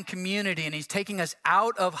reviving community, and he's taking us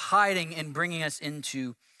out of hiding and bringing us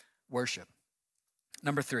into worship.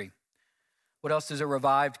 Number 3, what else does a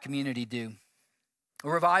revived community do? A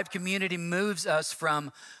revived community moves us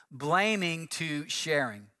from blaming to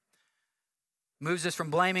sharing. Moves us from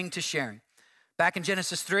blaming to sharing. Back in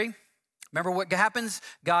Genesis 3, remember what happens?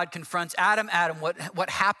 God confronts Adam. Adam, what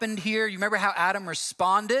happened here? You remember how Adam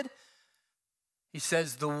responded? He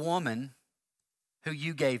says, the woman who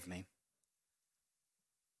you gave me.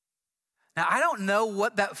 Now, I don't know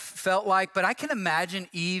what that felt like, but I can imagine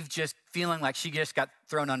Eve just feeling like she just got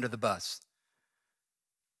thrown under the bus.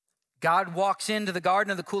 God walks into the garden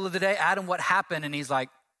in the cool of the day. Adam, what happened? And he's like,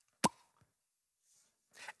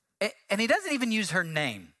 and he doesn't even use her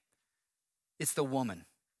name. It's the woman.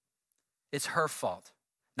 It's her fault.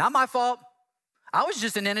 Not my fault. I was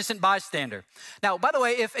just an innocent bystander. Now, by the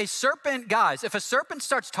way, if a serpent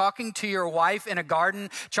starts talking to your wife in a garden,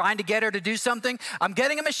 trying to get her to do something, I'm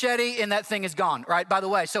getting a machete and that thing is gone, right? By the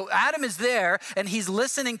way, so Adam is there and he's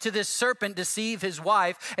listening to this serpent deceive his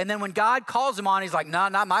wife. And then when God calls him on, he's like, no,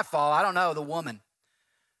 not my fault. I don't know, the woman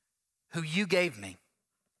who you gave me.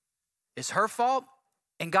 It's her fault.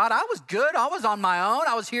 And God, I was good. I was on my own.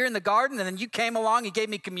 I was here in the garden, and then you came along and gave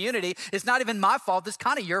me community. It's not even my fault. It's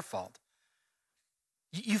kind of your fault.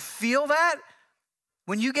 You feel that?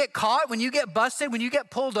 When you get caught, when you get busted, when you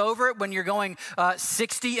get pulled over, when you're going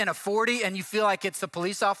 60 and a 40 and you feel like it's the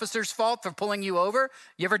police officer's fault for pulling you over.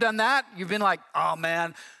 You ever done that? You've been like, oh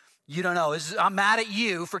man, you don't know. I'm mad at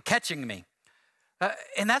you for catching me.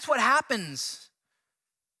 And that's what happens.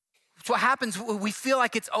 It's what happens. We feel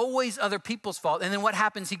like it's always other people's fault. And then what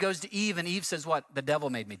happens? He goes to Eve, and Eve says, what? The devil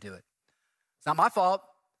made me do it. It's not my fault.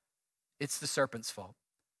 It's the serpent's fault.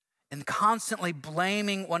 And constantly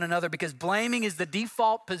blaming one another, because blaming is the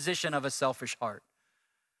default position of a selfish heart.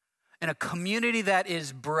 And a community that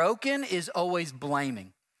is broken is always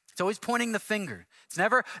blaming. It's always pointing the finger. It's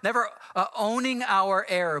never owning our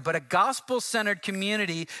error. But a gospel-centered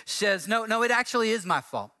community says, no, it actually is my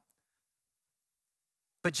fault.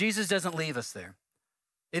 But Jesus doesn't leave us there.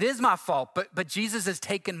 It is my fault, but Jesus has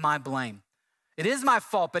taken my blame. It is my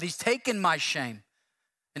fault, but he's taken my shame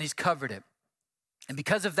and he's covered it. And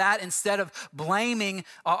because of that, instead of blaming,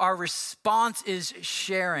 our response is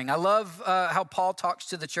sharing. I love how Paul talks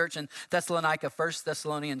to the church in Thessalonica, 1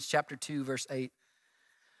 Thessalonians chapter 2, verse 8. It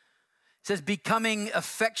says, becoming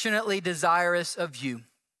affectionately desirous of you,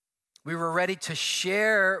 we were ready to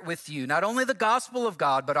share with you, not only the gospel of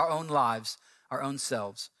God, but our own lives, our own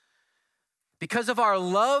selves. Because of our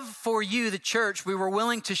love for you, the church, we were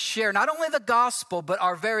willing to share not only the gospel, but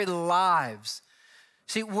our very lives,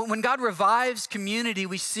 See, when God revives community,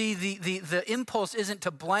 we see the impulse isn't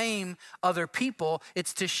to blame other people,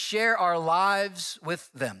 it's to share our lives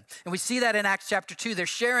with them. And we see that in Acts chapter 2. They're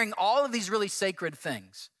sharing all of these really sacred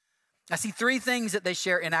things. I see three things that they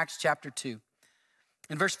share in Acts chapter 2.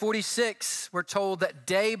 In verse 46, we're told that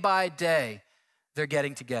day by day, they're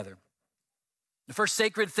getting together. The first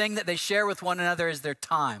sacred thing that they share with one another is their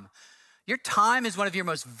time. Your time is one of your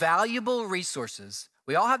most valuable resources.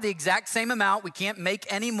 We all have the exact same amount. We can't make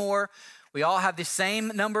any more. We all have the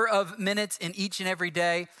same number of minutes in each and every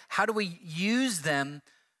day. How do we use them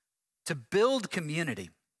to build community?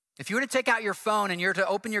 If you were to take out your phone and you're to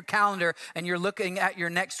open your calendar and you're looking at your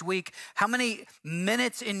next week, how many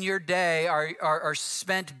minutes in your day are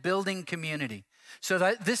spent building community? So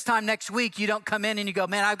that this time next week, you don't come in and you go,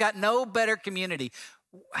 man, I've got no better community.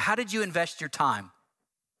 How did you invest your time?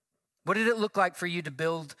 What did it look like for you to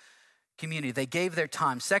build community? They gave their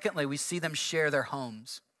time. Secondly, we see them share their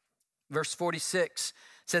homes. Verse 46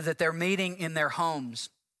 says that they're meeting in their homes.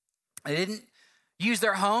 They didn't use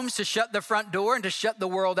their homes to shut the front door and to shut the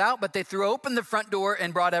world out, but they threw open the front door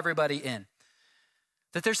and brought everybody in.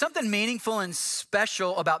 That there's something meaningful and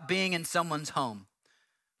special about being in someone's home.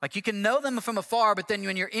 Like you can know them from afar, but then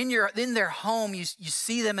when you're in their home, you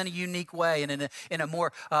see them in a unique way and in a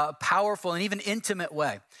more powerful and even intimate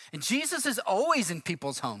way. And Jesus is always in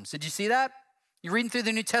people's homes. Did you see that? You're reading through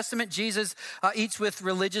the New Testament, Jesus eats with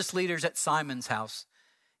religious leaders at Simon's house.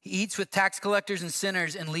 He eats with tax collectors and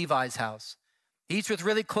sinners in Levi's house. He eats with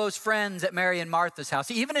really close friends at Mary and Martha's house.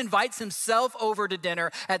 He even invites himself over to dinner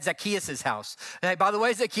at Zacchaeus' house. Hey, by the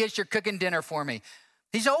way, Zacchaeus, you're cooking dinner for me.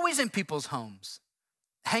 He's always in people's homes,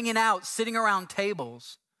 hanging out, sitting around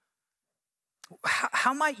tables.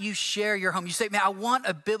 How might you share your home? You say, man, I want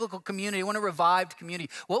a biblical community. I want a revived community.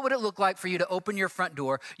 What would it look like for you to open your front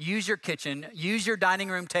door, use your kitchen, use your dining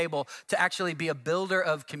room table to actually be a builder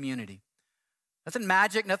of community? Nothing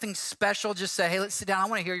magic, nothing special. Just say, hey, let's sit down. I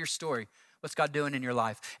want to hear your story. What's God doing in your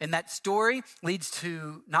life? And that story leads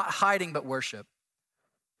to not hiding, but worship.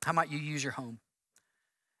 How might you use your home?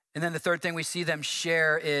 And then the third thing we see them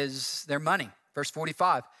share is their money. Verse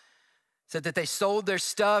 45 said that they sold their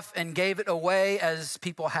stuff and gave it away as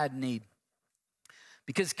people had need.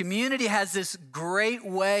 Because community has this great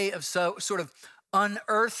way of sort of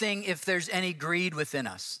unearthing if there's any greed within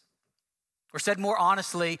us. Or said more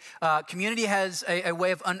honestly, community has a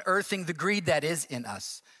way of unearthing the greed that is in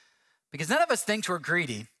us. Because none of us thinks we're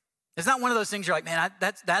greedy. It's not one of those things you're like, man,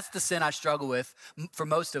 that's the sin I struggle with for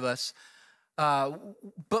most of us.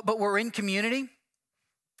 But we're in community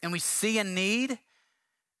and we see a need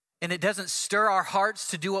and it doesn't stir our hearts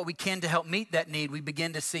to do what we can to help meet that need. We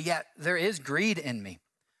begin to see, yeah, there is greed in me.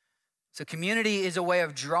 So community is a way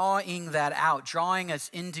of drawing that out, drawing us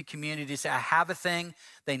into community to say, I have a thing,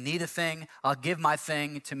 they need a thing, I'll give my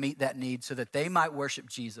thing to meet that need so that they might worship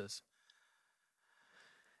Jesus.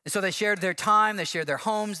 And so they shared their time, they shared their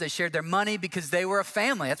homes, they shared their money because they were a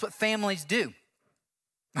family. That's what families do.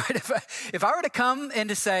 Right? If I were to come and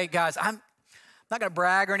to say, guys, I'm not gonna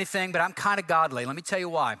brag or anything, but I'm kind of godly. Let me tell you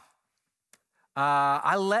why.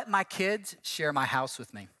 I let my kids share my house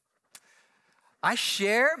with me. I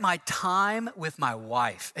share my time with my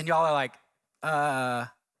wife. And y'all are like,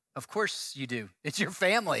 of course you do. It's your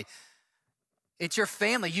family. It's your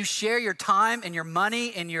family. You share your time and your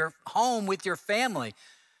money and your home with your family.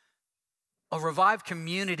 A revived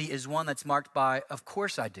community is one that's marked by, of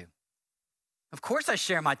course I do. Of course I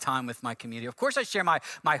share my time with my community. Of course I share my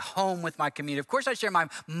home with my community. Of course I share my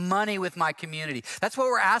money with my community. That's what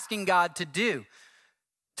we're asking God to do.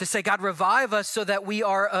 To say, God, revive us so that we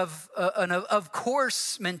are of an of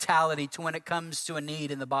course mentality to when it comes to a need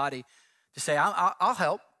in the body. To say, I'll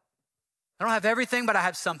help. I don't have everything, but I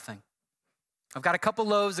have something. I've got a couple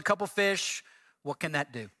loaves, a couple fish. What can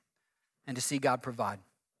that do? And to see God provide.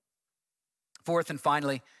 Fourth and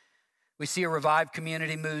finally, we see a revived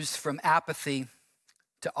community moves from apathy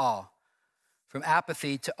to awe. From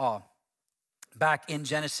apathy to awe. Back in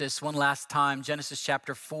Genesis, one last time, Genesis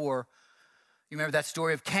chapter 4. You remember that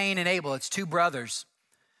story of Cain and Abel. It's two brothers.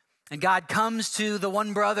 And God comes to the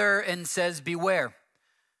one brother and says, beware.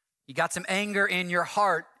 You got some anger in your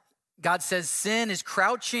heart. God says, sin is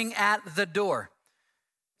crouching at the door.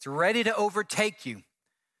 It's ready to overtake you.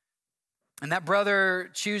 And that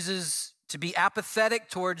brother chooses to be apathetic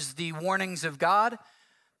towards the warnings of God.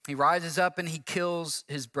 He rises up and he kills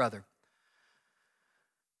his brother.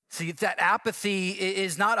 See, that apathy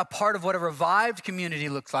is not a part of what a revived community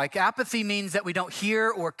looks like. Apathy means that we don't hear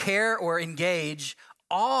or care or engage.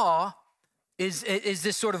 Awe is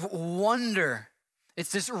this sort of wonder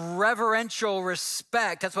It's this reverential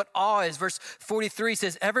respect. That's what awe is. Verse 43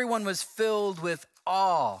 says, everyone was filled with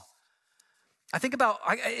awe. I think about,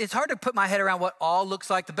 it's hard to put my head around what awe looks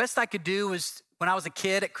like. The best I could do was when I was a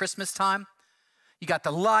kid at Christmas time. You got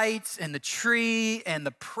the lights and the tree and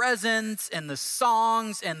the presents and the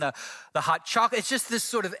songs and the hot chocolate. It's just this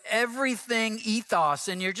sort of everything ethos.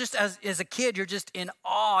 And you're just, as a kid, you're just in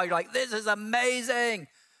awe. You're like, this is amazing.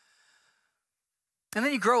 And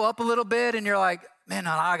then you grow up a little bit and you're like, man,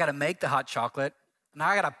 now I got to make the hot chocolate. Now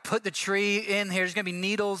I got to put the tree in here. There's going to be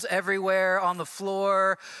needles everywhere on the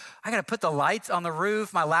floor. I got to put the lights on the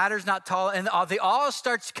roof. My ladder's not tall. And the awe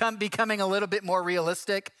starts becoming a little bit more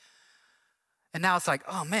realistic. And now it's like,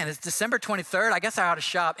 oh man, it's December 23rd. I guess I ought to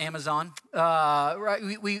shop Amazon. Right?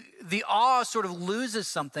 The awe sort of loses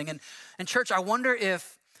something. And church, I wonder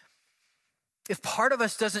if part of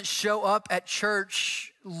us doesn't show up at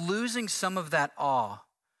church losing some of that awe.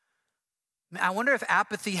 I wonder if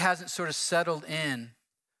apathy hasn't sort of settled in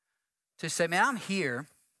to say, man, I'm here,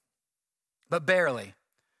 but barely.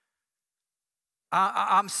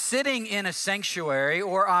 I'm sitting in a sanctuary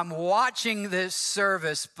or I'm watching this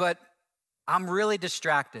service, but I'm really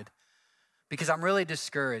distracted because I'm really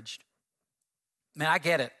discouraged. Man, I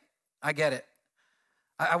get it.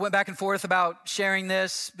 I went back and forth about sharing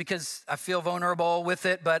this because I feel vulnerable with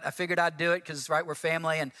it, but I figured I'd do it because, right, we're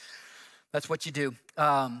family and that's what you do.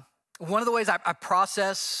 One of the ways I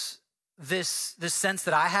process this sense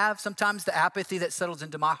that I have, sometimes the apathy that settles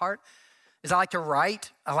into my heart, is I like to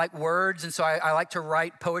write. I like words, and so I like to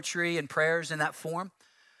write poetry and prayers in that form.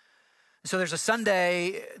 So there's a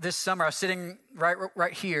Sunday this summer, I was sitting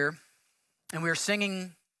right here, and we were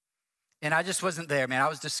singing, and I just wasn't there, man. I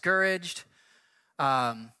was discouraged.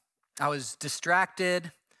 I was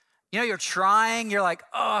distracted. You know, you're trying. You're like,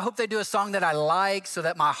 oh, I hope they do a song that I like so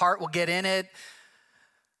that my heart will get in it.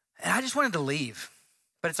 And I just wanted to leave.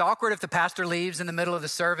 But it's awkward if the pastor leaves in the middle of the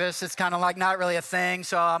service. It's kind of like not really a thing.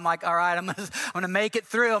 So I'm like, all right, I'm gonna make it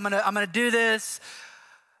through. I'm gonna do this.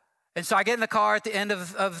 And so I get in the car at the end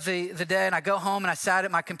of the day and I go home and I sat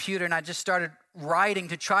at my computer and I just started writing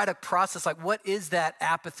to try to process, like, what is that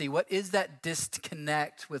apathy? What is that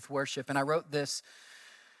disconnect with worship? And I wrote this.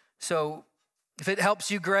 So if it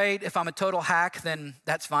helps you, great. If I'm a total hack, then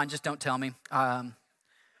that's fine. Just don't tell me. I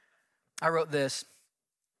wrote this.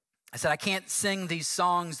 I said, I can't sing these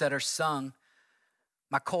songs that are sung.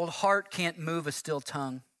 My cold heart can't move a still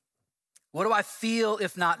tongue. What do I feel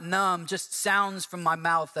if not numb? Just sounds from my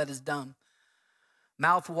mouth that is dumb.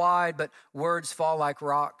 Mouth wide, but words fall like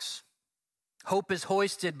rocks. Hope is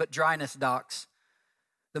hoisted, but dryness docks.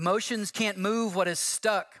 The motions can't move what is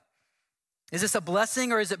stuck. Is this a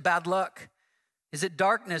blessing or is it bad luck? Is it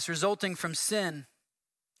darkness resulting from sin?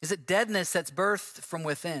 Is it deadness that's birthed from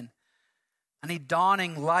within? I need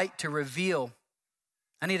dawning light to reveal.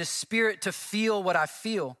 I need a spirit to feel what I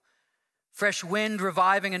feel. Fresh wind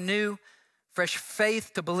reviving anew. Fresh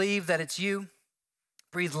faith to believe that it's you.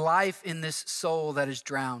 Breathe life in this soul that is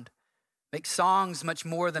drowned. Make songs much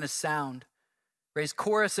more than a sound. Raise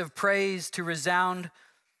chorus of praise to resound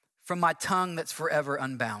from my tongue that's forever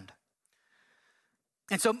unbound.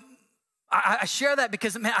 And so I share that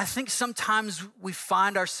because, man, I think sometimes we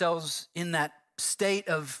find ourselves in that state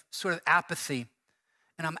of sort of apathy.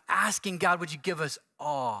 And I'm asking God, would you give us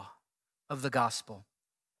awe of the gospel,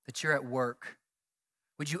 that you're at work?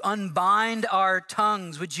 Would you unbind our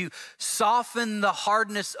tongues? Would you soften the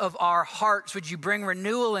hardness of our hearts? Would you bring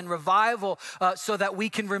renewal and revival so that we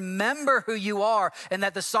can remember who you are and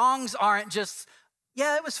that the songs aren't just,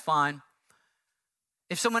 yeah, it was fine.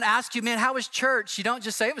 If someone asks you, man, how was church? You don't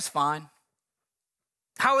just say it was fine.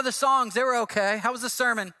 How were the songs? They were okay. How was the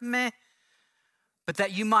sermon? Meh. But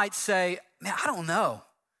that you might say, man, I don't know.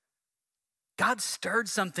 God stirred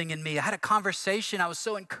something in me. I had a conversation. I was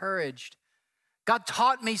so encouraged. God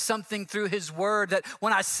taught me something through his word that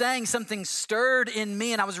when I sang, something stirred in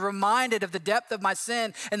me and I was reminded of the depth of my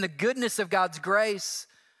sin and the goodness of God's grace,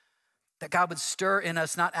 that God would stir in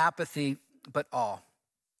us not apathy, but awe.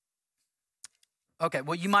 Okay,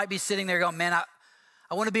 well, you might be sitting there going, man,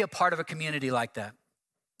 I want to be a part of a community like that.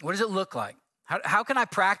 What does it look like? How can I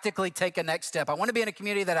practically take a next step? I want to be in a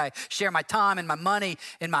community that I share my time and my money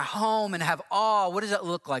in my home and have awe. What does that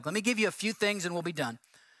look like? Let me give you a few things and we'll be done.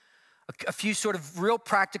 A few sort of real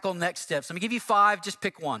practical next steps. Let me give you 5, just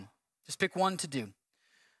pick one. Just pick one to do.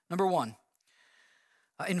 Number 1,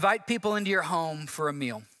 invite people into your home for a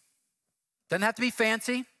meal. Doesn't have to be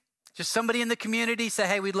fancy. Just somebody in the community say,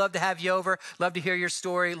 hey, we'd love to have you over, love to hear your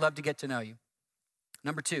story, love to get to know you.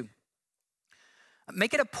 Number 2,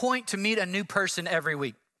 make it a point to meet a new person every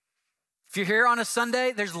week. If you're here on a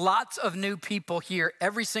Sunday, there's lots of new people here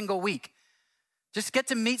every single week. Just get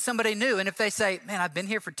to meet somebody new. And if they say, man, I've been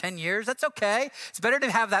here for 10 years, that's okay. It's better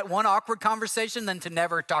to have that one awkward conversation than to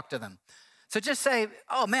never talk to them. So just say,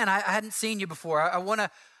 oh man, I hadn't seen you before. I want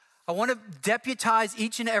to deputize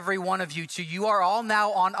each and every one of you to, you are all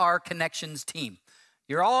now on our connections team.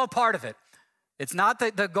 You're all a part of it. It's not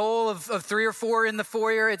the goal of 3 or 4 in the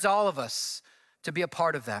foyer. It's all of us to be a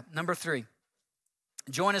part of that. Number 3,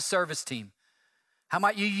 join a service team. How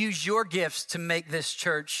might you use your gifts to make this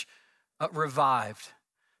church revived,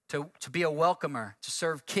 to be a welcomer, to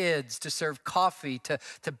serve kids, to serve coffee, to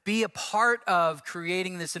be a part of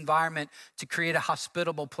creating this environment, to create a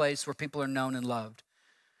hospitable place where people are known and loved.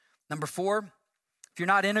 Number 4, if you're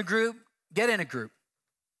not in a group, get in a group.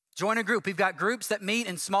 Join a group. We've got groups that meet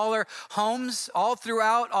in smaller homes all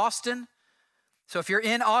throughout Austin. So if you're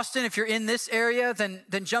in Austin, if you're in this area,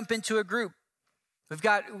 then jump into a group. We've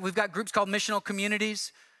got groups called missional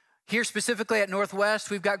communities. Here specifically at Northwest,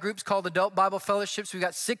 we've got groups called Adult Bible Fellowships. We've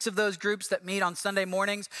got 6 of those groups that meet on Sunday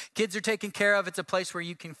mornings. Kids are taken care of. It's a place where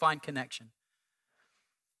you can find connection.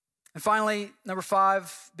 And finally, number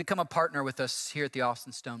 5, become a partner with us here at the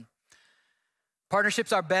Austin Stone.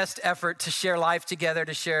 Partnership's our best effort to share life together,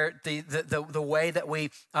 to share the way that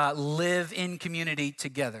we live in community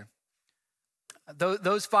together.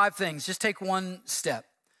 Those 5 things, just take one step.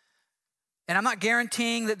 And I'm not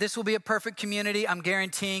guaranteeing that this will be a perfect community. I'm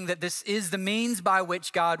guaranteeing that this is the means by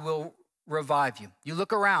which God will revive you. You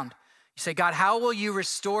look around, you say, God, how will you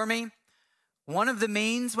restore me? One of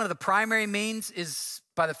the primary means is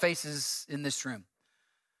by the faces in this room.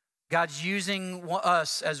 God's using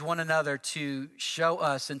us as one another to show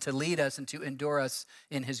us and to lead us and to endure us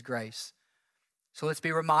in his grace. So let's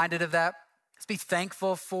be reminded of that. Let's be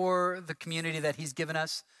thankful for the community that he's given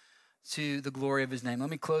us to the glory of his name. Let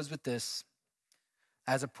me close with this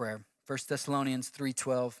as a prayer. 1 Thessalonians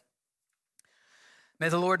 3:12. May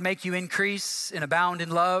the Lord make you increase and abound in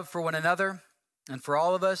love for one another and for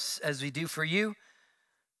all of us as we do for you,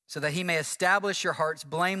 so that he may establish your hearts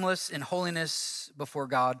blameless in holiness before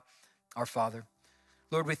God, our Father.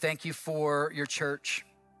 Lord, we thank you for your church.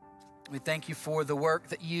 We thank you for the work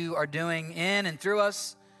that you are doing in and through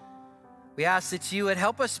us. We ask that you would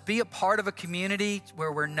help us be a part of a community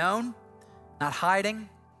where we're known, not hiding,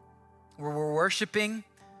 where we're worshiping,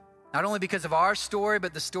 not only because of our story,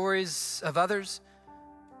 but the stories of others,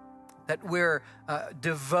 that we're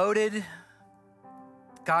devoted,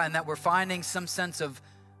 God, and that we're finding some sense of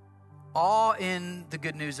awe in the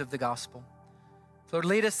good news of the gospel. Lord,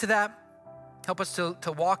 lead us to that. Help us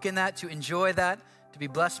to walk in that, to enjoy that, to be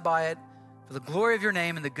blessed by it. For the glory of your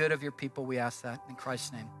name and the good of your people, we ask that in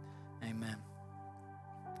Christ's name. Amen.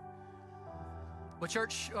 Well,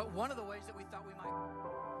 church, one of the ways that we thought we might...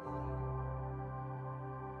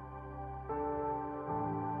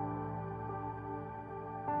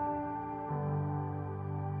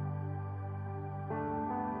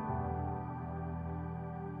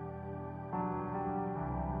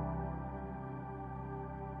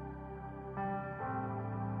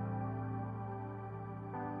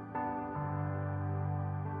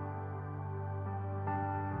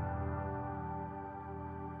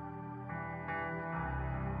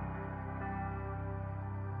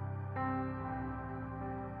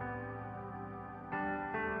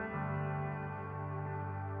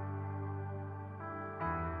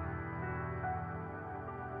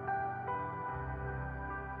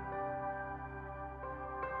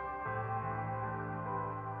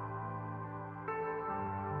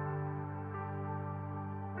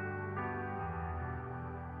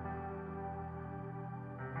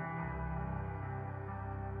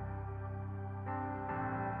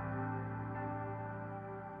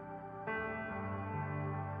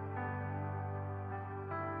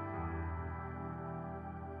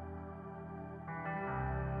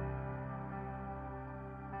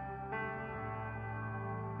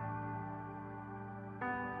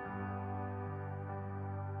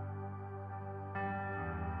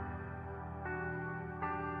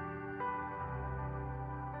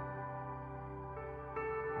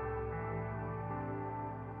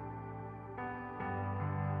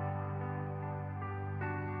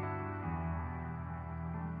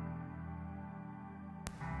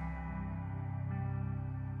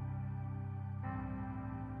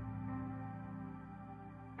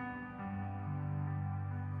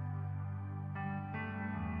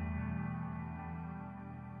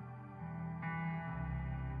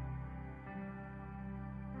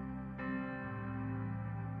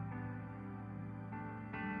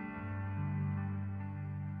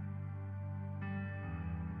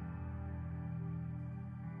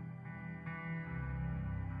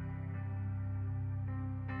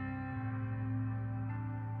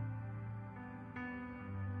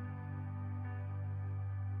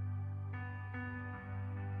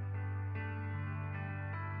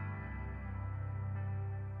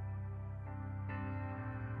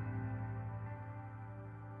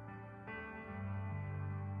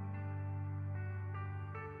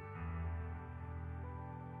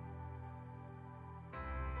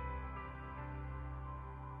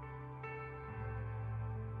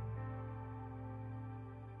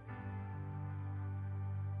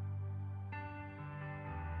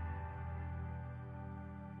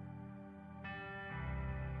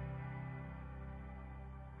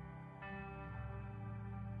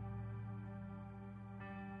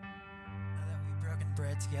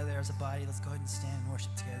 bread together as a body. Let's go ahead and stand and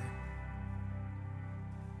worship together.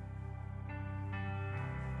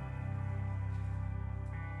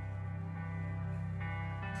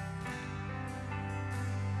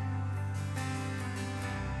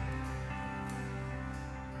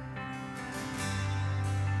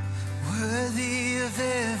 Worthy of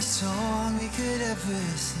every song we could ever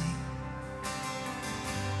sing,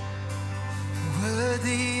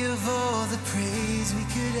 worthy of all the praise we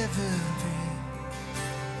could ever bring,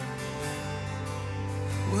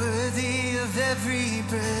 worthy of every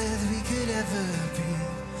breath we could ever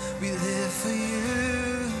breathe. We live for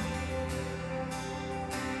you,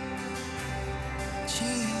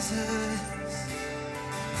 Jesus.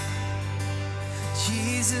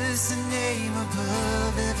 Jesus, the name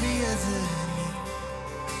above every other name.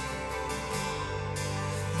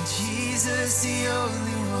 And Jesus, the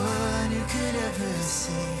only one who could ever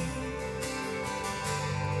save.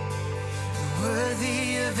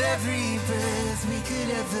 Worthy of every breath we could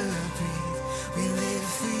ever breathe. We live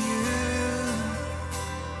for you.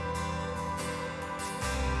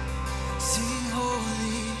 Sing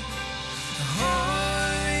holy,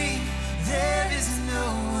 holy. There is no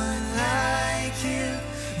one like you.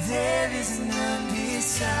 There is none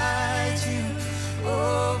beside you.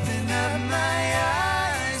 Open up my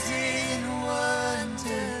eyes in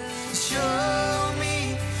wonder. Show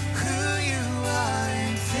me who you are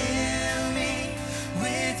and fill me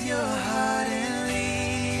with your heart and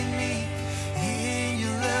lead me in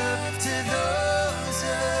your love to the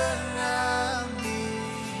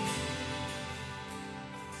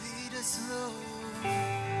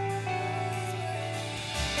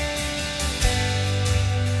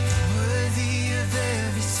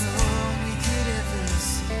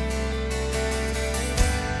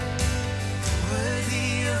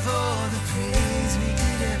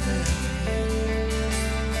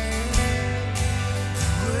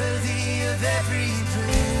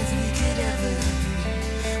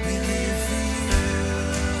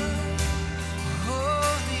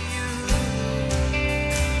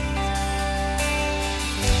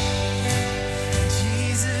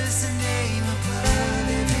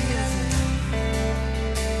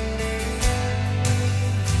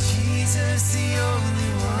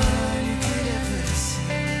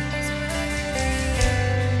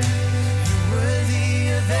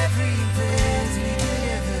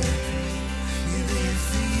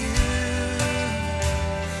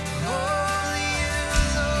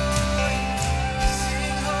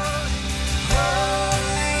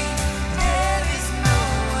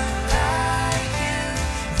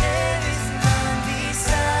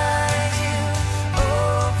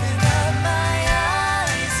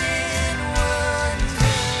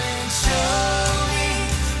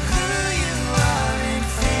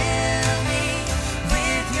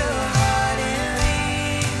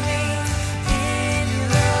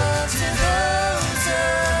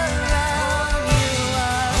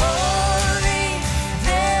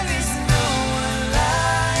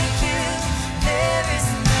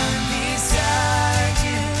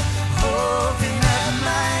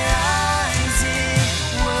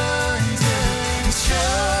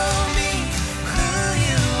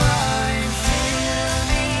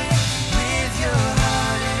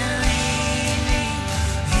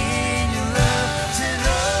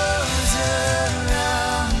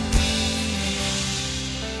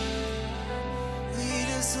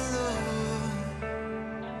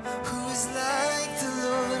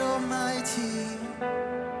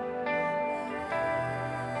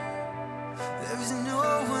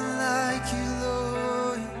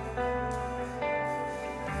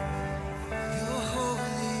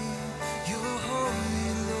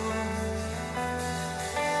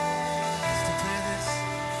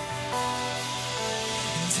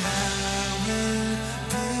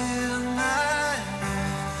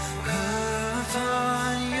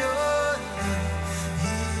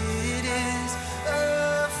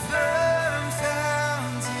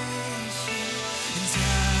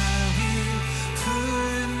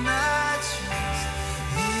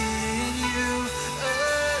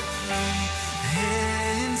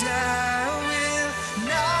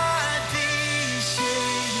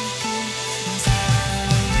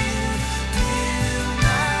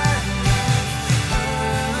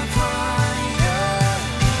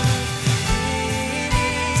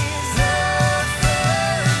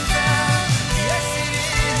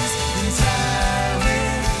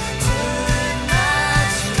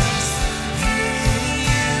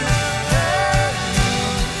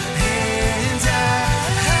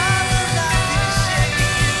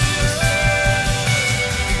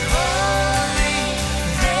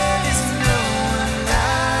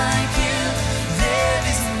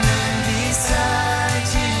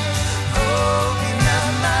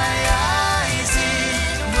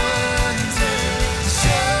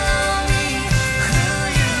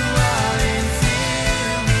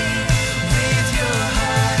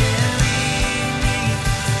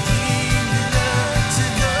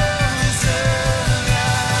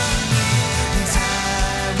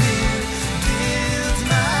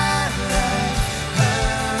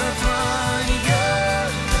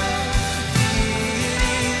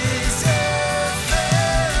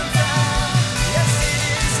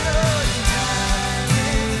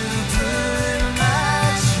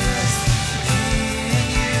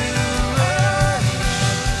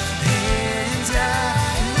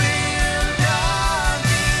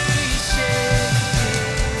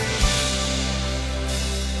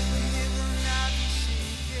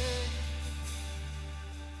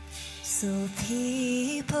So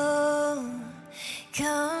people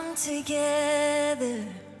come together,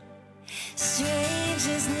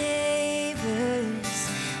 strangers, neighbors,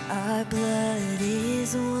 our blood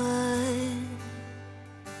is one.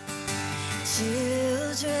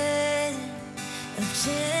 Children of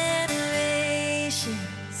generations,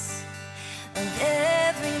 of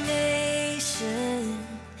every nation,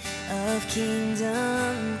 of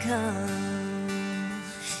kingdom come.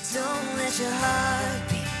 Don't let your heart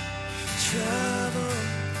be troubled,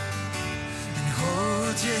 and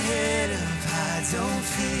hold your head up high. Don't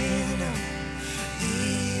fear no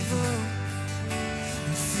evil,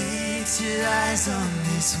 and fix your eyes on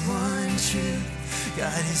this one truth: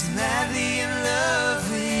 God is madly in love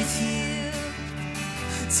with you.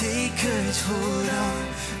 Take courage, hold on,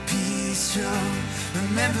 be strong.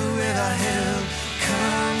 Remember where our help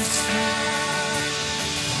comes from.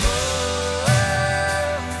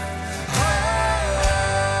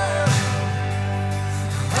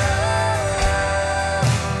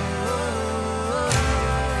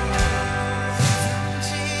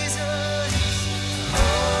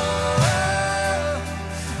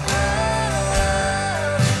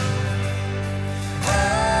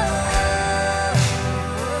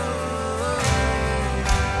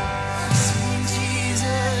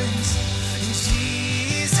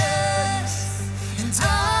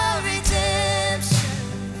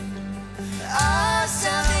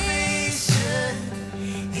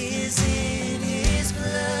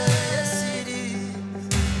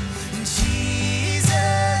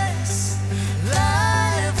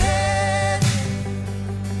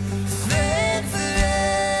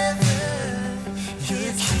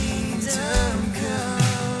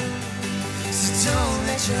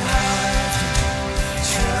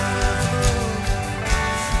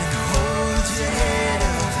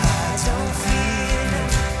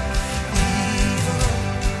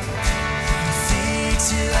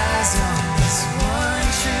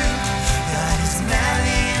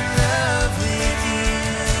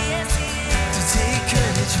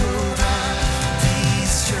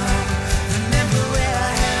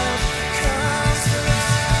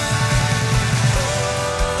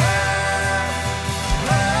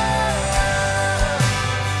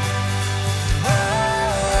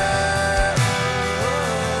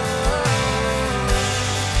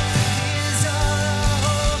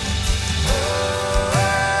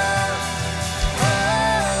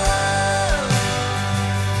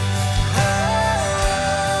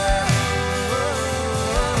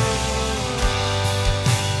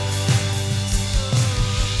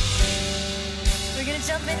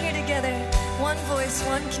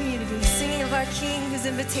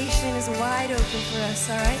 Invitation is wide open for us,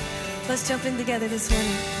 all right? Let's jump in together this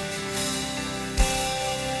morning.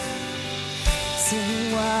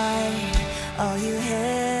 Sing wide, all you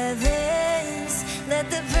heavens, let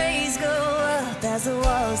the praise go up as the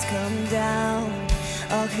walls come down.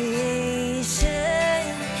 All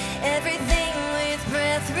creation, everything with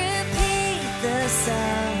breath, repeat the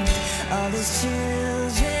sound. All His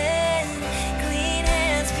children, clean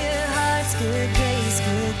hands, pure hearts, good grace,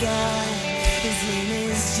 good God. His name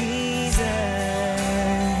is Jesus.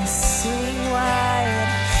 Sing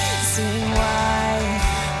wide,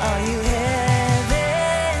 all you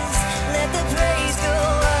heavens, let the praise go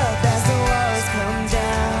up as the walls come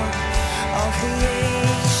down. All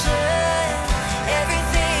creation,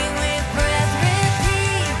 everything with breath,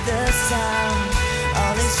 repeat the sound.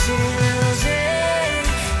 All His children,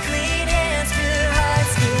 clean hands, pure hearts.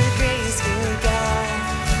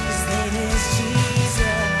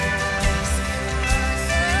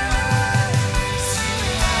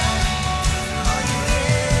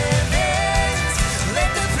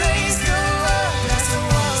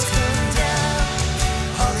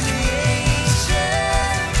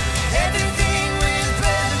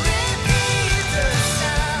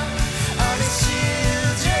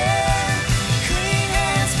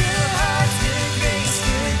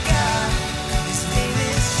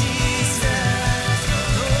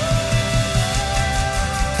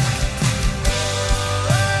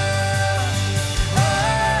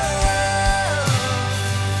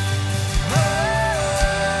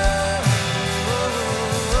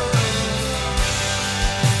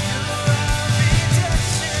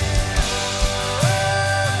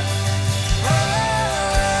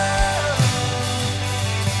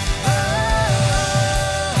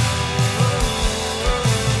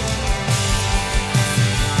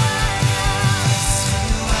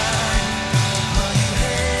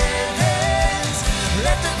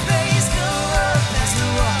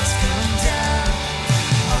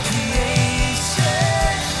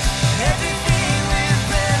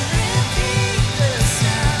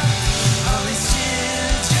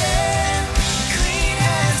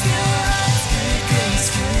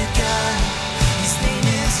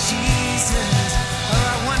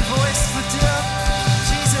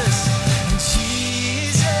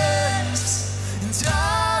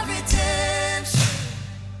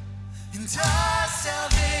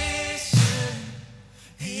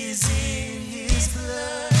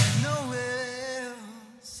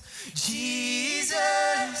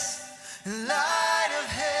 light of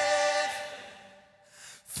heaven,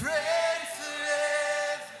 friend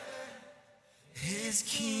forever, his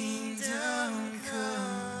kingdom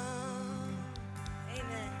come.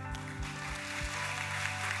 Amen.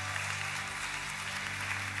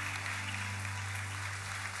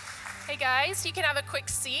 Hey guys, you can have a quick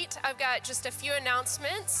seat. I've got just a few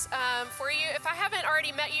announcements for you. If I haven't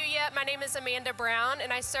already met you yet, my name is Amanda Brown,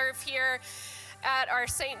 and I serve here at our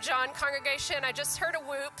St. John congregation. I just heard a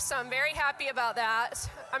whoop, so I'm very happy about that.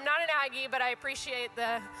 I'm not an Aggie, but I appreciate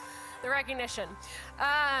the recognition.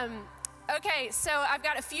 Okay, so I've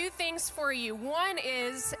got a few things for you. One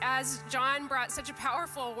is, as John brought such a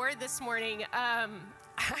powerful word this morning, I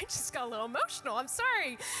just got a little emotional. I'm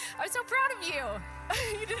sorry. I'm so proud of you.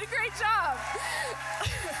 You did a great job.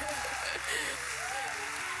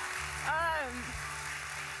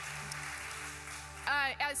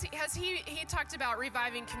 As he talked about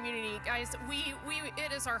reviving community, guys,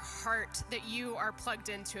 it is our heart that you are plugged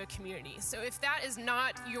into a community. So if that is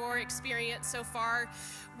not your experience so far,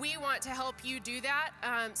 we want to help you do that.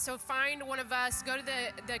 So find one of us, go to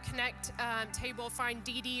the Connect table, find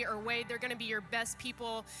Dee Dee or Wade. They're going to be your best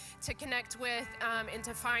people to connect with and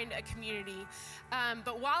to find a community.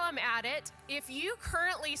 But while I'm at it, if you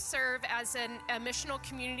currently serve as a missional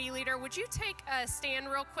community leader, would you take a stand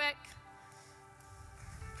real quick?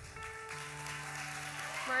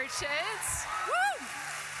 Merchants. Woo!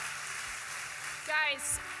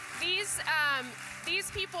 Guys, these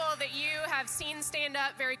people that you have seen stand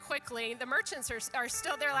up very quickly, the merchants are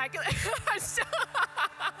still there like, I'm so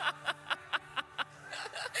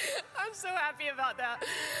happy about that.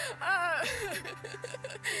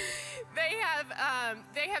 They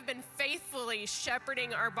have been faithfully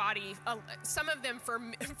shepherding our body, some of them for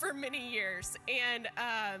many years, and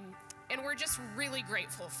we're just really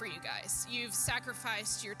grateful for you guys. You've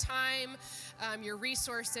sacrificed your time, your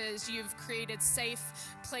resources. You've created safe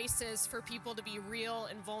places for people to be real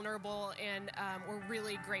and vulnerable, and we're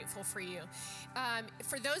really grateful for you.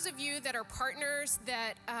 For those of you that are partners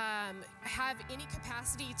that have any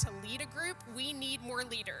capacity to lead a group, we need more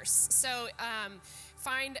leaders. So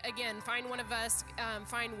find one of us,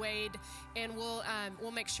 find Wade, and we'll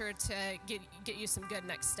make sure to get you some good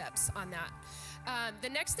next steps on that. The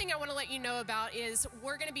next thing I want to let you know about is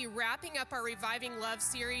we're going to be wrapping up our Reviving Love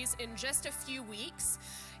series in just a few weeks.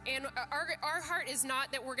 And our heart is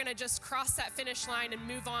not that we're going to just cross that finish line and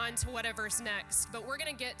move on to whatever's next, but we're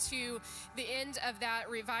going to get to the end of that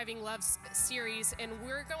Reviving Love series, and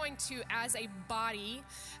we're going to, as a body,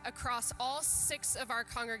 across all 6 of our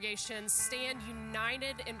congregations, stand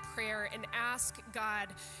united in prayer and ask God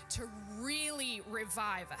to really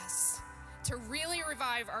revive us, to really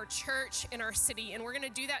revive our church and our city. And we're going to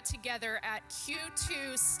do that together at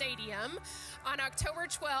Q2 Stadium on October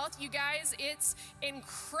 12th. You guys, it's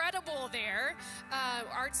incredible there.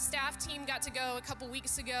 Our staff team got to go a couple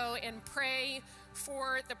weeks ago and pray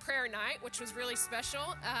for the prayer night, which was really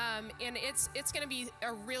special. And it's going to be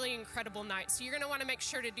a really incredible night. So you're going to want to make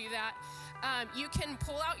sure to do that. You can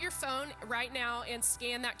pull out your phone right now and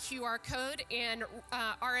scan that QR code and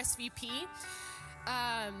RSVP.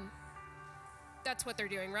 That's what they're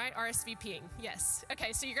doing, right? RSVPing, yes.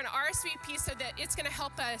 Okay, so you're going to RSVP so that it's going to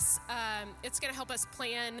help us. It's going to help us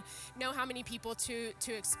plan, know how many people to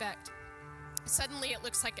expect. Suddenly, it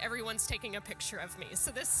looks like everyone's taking a picture of me. So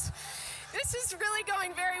this is really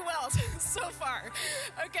going very well so far.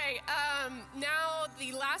 Okay, now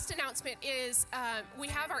the last announcement is we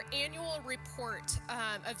have our annual report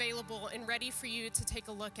available and ready for you to take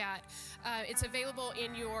a look at. It's available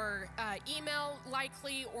in your email,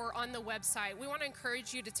 likely, or on the website. We want to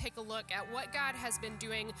encourage you to take a look at what God has been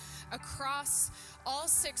doing across all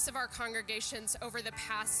 6 of our congregations over the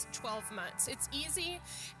past 12 months. It's easy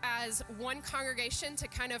as one congregation to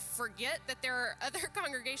kind of forget that there are other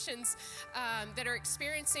congregations that are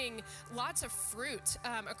experiencing lots of fruit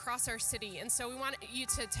across our city. And so we want you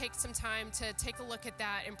to take some time to take a look at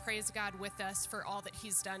that and praise God with us for all that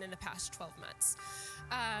he's done in the past 12 months.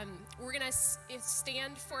 We're going to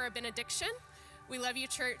stand for a benediction. We love you,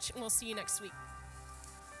 church, and we'll see you next week.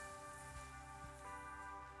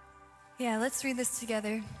 Yeah, let's read this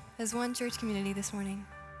together as one church community this morning.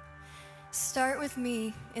 Start with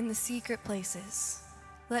me in the secret places.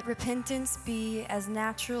 Let repentance be as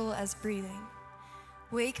natural as breathing.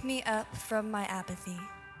 Wake me up from my apathy.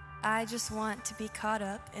 I just want to be caught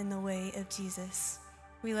up in the way of Jesus.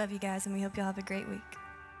 We love you guys, and we hope you'll have a great week.